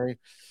there.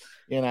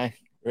 So,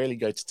 really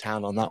go to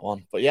town on that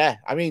one. But yeah,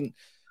 I mean,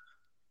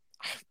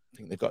 I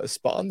think they've got a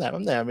spot on there,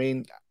 haven't they? I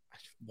mean,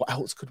 what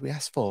else could we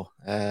ask for?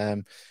 I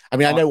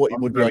mean, I know what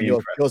would be on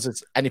yours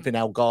is anything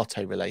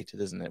Elgato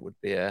related, isn't it? Would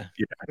be a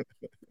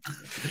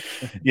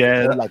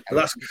yeah.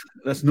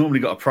 That's normally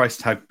got a price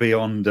tag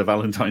beyond a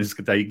Valentine's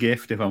Day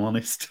gift, if I'm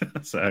honest.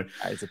 So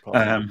that is a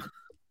problem.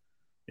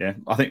 Yeah,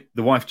 I think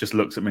the wife just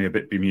looks at me a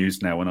bit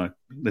bemused now when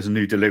there's a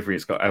new delivery.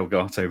 It's got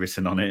Elgato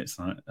written on it. It's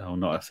like, oh,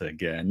 not us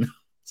again.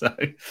 So,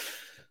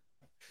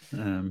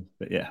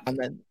 but yeah. And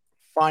then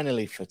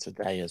finally for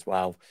today as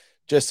well,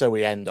 just so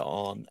we end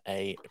on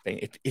a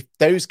thing. If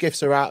those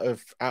gifts are out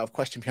of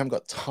question, if you haven't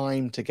got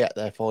time to get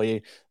there for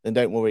you, then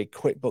don't worry.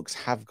 QuickBooks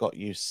have got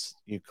you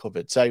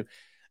covered. So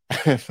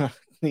I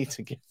need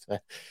to give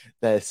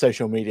their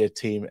social media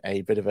team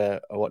a bit of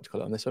a what to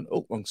call it on this one.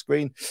 Oh, wrong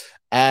screen.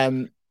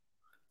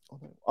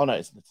 Oh no,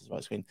 it's the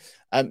right screen.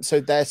 So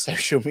their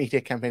social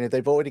media campaign,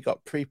 they've already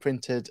got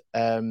pre-printed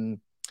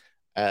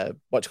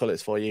what to call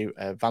it for you,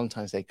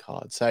 Valentine's Day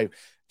cards. So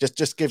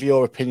just give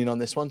your opinion on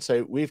this one.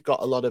 So we've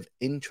got a lot of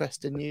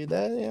interest in you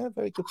there. Yeah,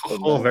 very good.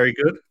 Very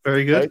good.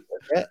 Very good.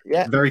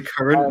 Yeah. Very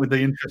current with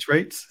the interest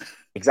rates.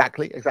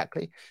 Exactly.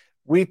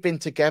 We've been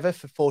together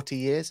for 40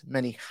 years.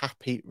 Many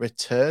happy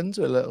returns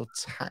with a little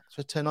tax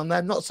return on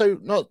there. Not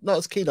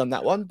as keen on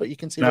that one, but you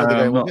can see where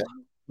they're going with it.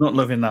 Not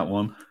loving that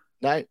one.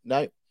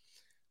 No.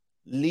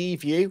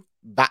 Leave you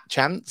that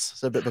chance.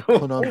 So a bit of a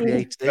pun on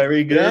VAT.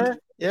 Very good.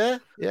 Yeah.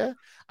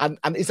 And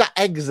is that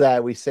eggs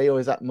there we see, or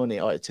is that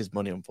money? Oh, it is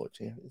money,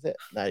 unfortunately. Is it?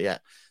 No, yeah.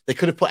 They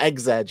could have put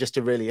eggs there just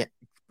to really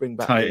bring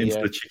back tie it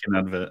into the chicken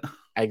advert.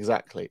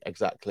 Exactly.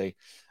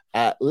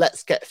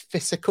 Let's get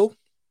physical.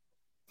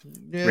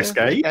 Yeah,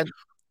 risque. Again,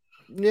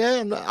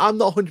 yeah, I'm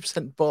not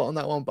 100% bought on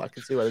that one, but I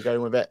can see where they're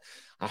going with it.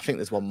 I think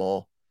there's one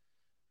more.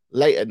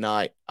 Late at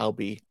night, I'll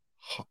be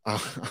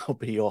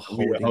your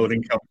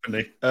holding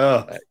company.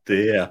 Oh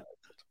dear.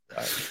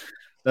 Right.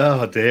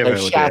 Oh dear.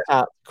 So shout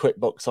out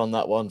QuickBooks on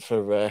that one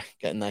for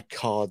getting their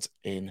cards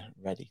in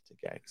ready to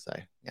go. So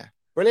yeah,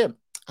 brilliant.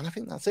 And I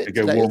think that's it.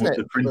 Go warm up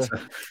the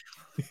printer.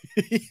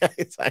 Yeah,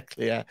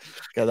 exactly. Yeah,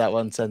 get that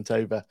one sent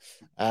over,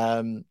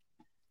 and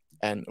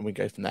we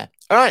go from there.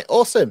 All right,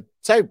 awesome.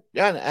 So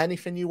yeah,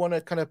 anything you want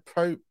to kind of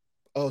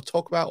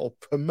talk about or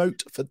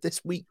promote for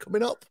this week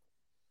coming up?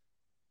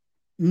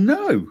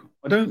 No,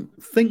 I don't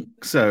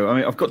think so. I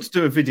mean, I've got to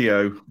do a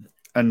video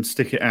and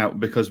stick it out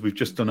because we've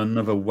just done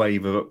another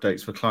wave of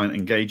updates for Client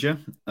Engager,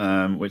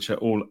 which are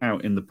all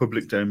out in the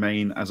public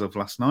domain as of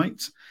last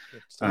night.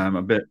 I'm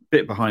a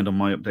bit behind on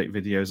my update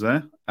videos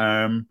there.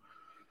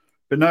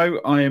 But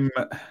no, I'm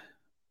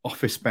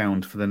office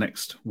bound for the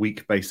next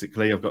week,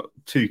 basically. I've got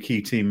 2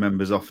 key team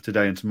members off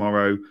today and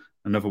tomorrow,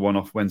 another one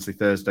off Wednesday,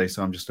 Thursday.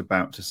 So I'm just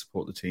about to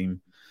support the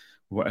team,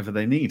 whatever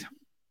they need.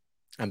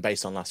 And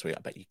based on last week, I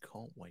bet you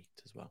can't wait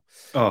as well.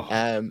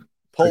 Oh,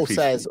 Paul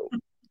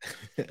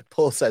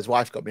says,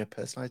 wife got me a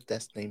personalized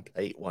desk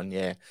nameplate 1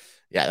 year.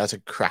 Yeah, that's a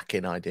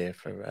cracking idea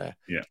for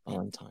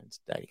Valentine's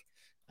Day.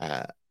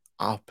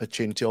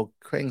 Opportunity or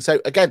creating.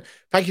 So again,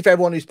 thank you for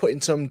everyone who's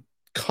putting some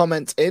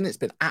comments in. It's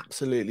been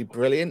absolutely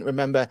brilliant.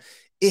 Remember,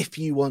 if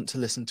you want to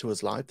listen to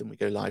us live, then we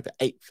go live at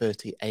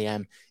 8:30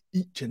 a.m.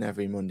 each and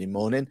every Monday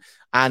morning.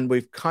 And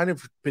we've kind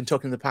of been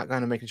talking in the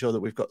background and making sure that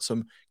we've got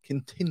some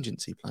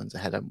contingency plans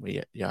ahead, haven't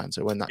we, Jan?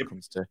 So when that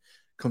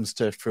comes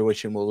to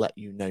fruition, we'll let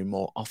you know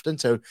more often.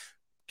 So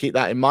keep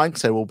that in mind.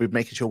 So we'll be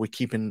making sure we're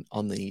keeping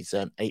on these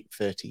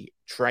 8:30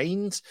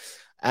 trains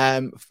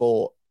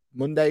for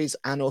Mondays.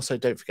 And also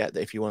don't forget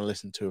that if you want to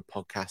listen to a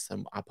podcast,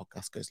 then our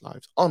podcast goes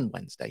live on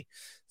Wednesday.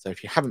 So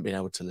if you haven't been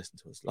able to listen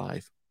to us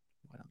live,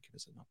 why not give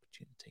us an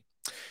opportunity?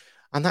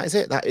 And that is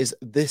it. That is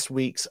this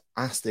week's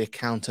Ask the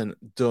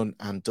Accountant done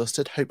and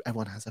dusted. Hope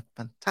everyone has a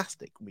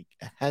fantastic week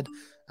ahead.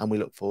 And we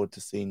look forward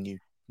to seeing you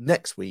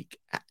next week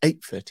at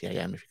 8:30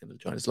 a.m. if you're going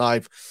to join us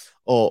live,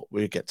 or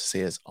we get to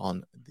see us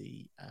on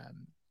the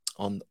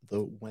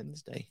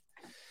Wednesday.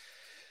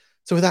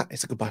 So with that,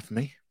 it's a goodbye from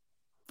me.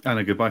 And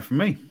a goodbye from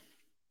me.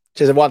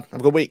 Cheers, everyone. Have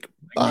a good week.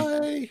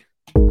 Bye.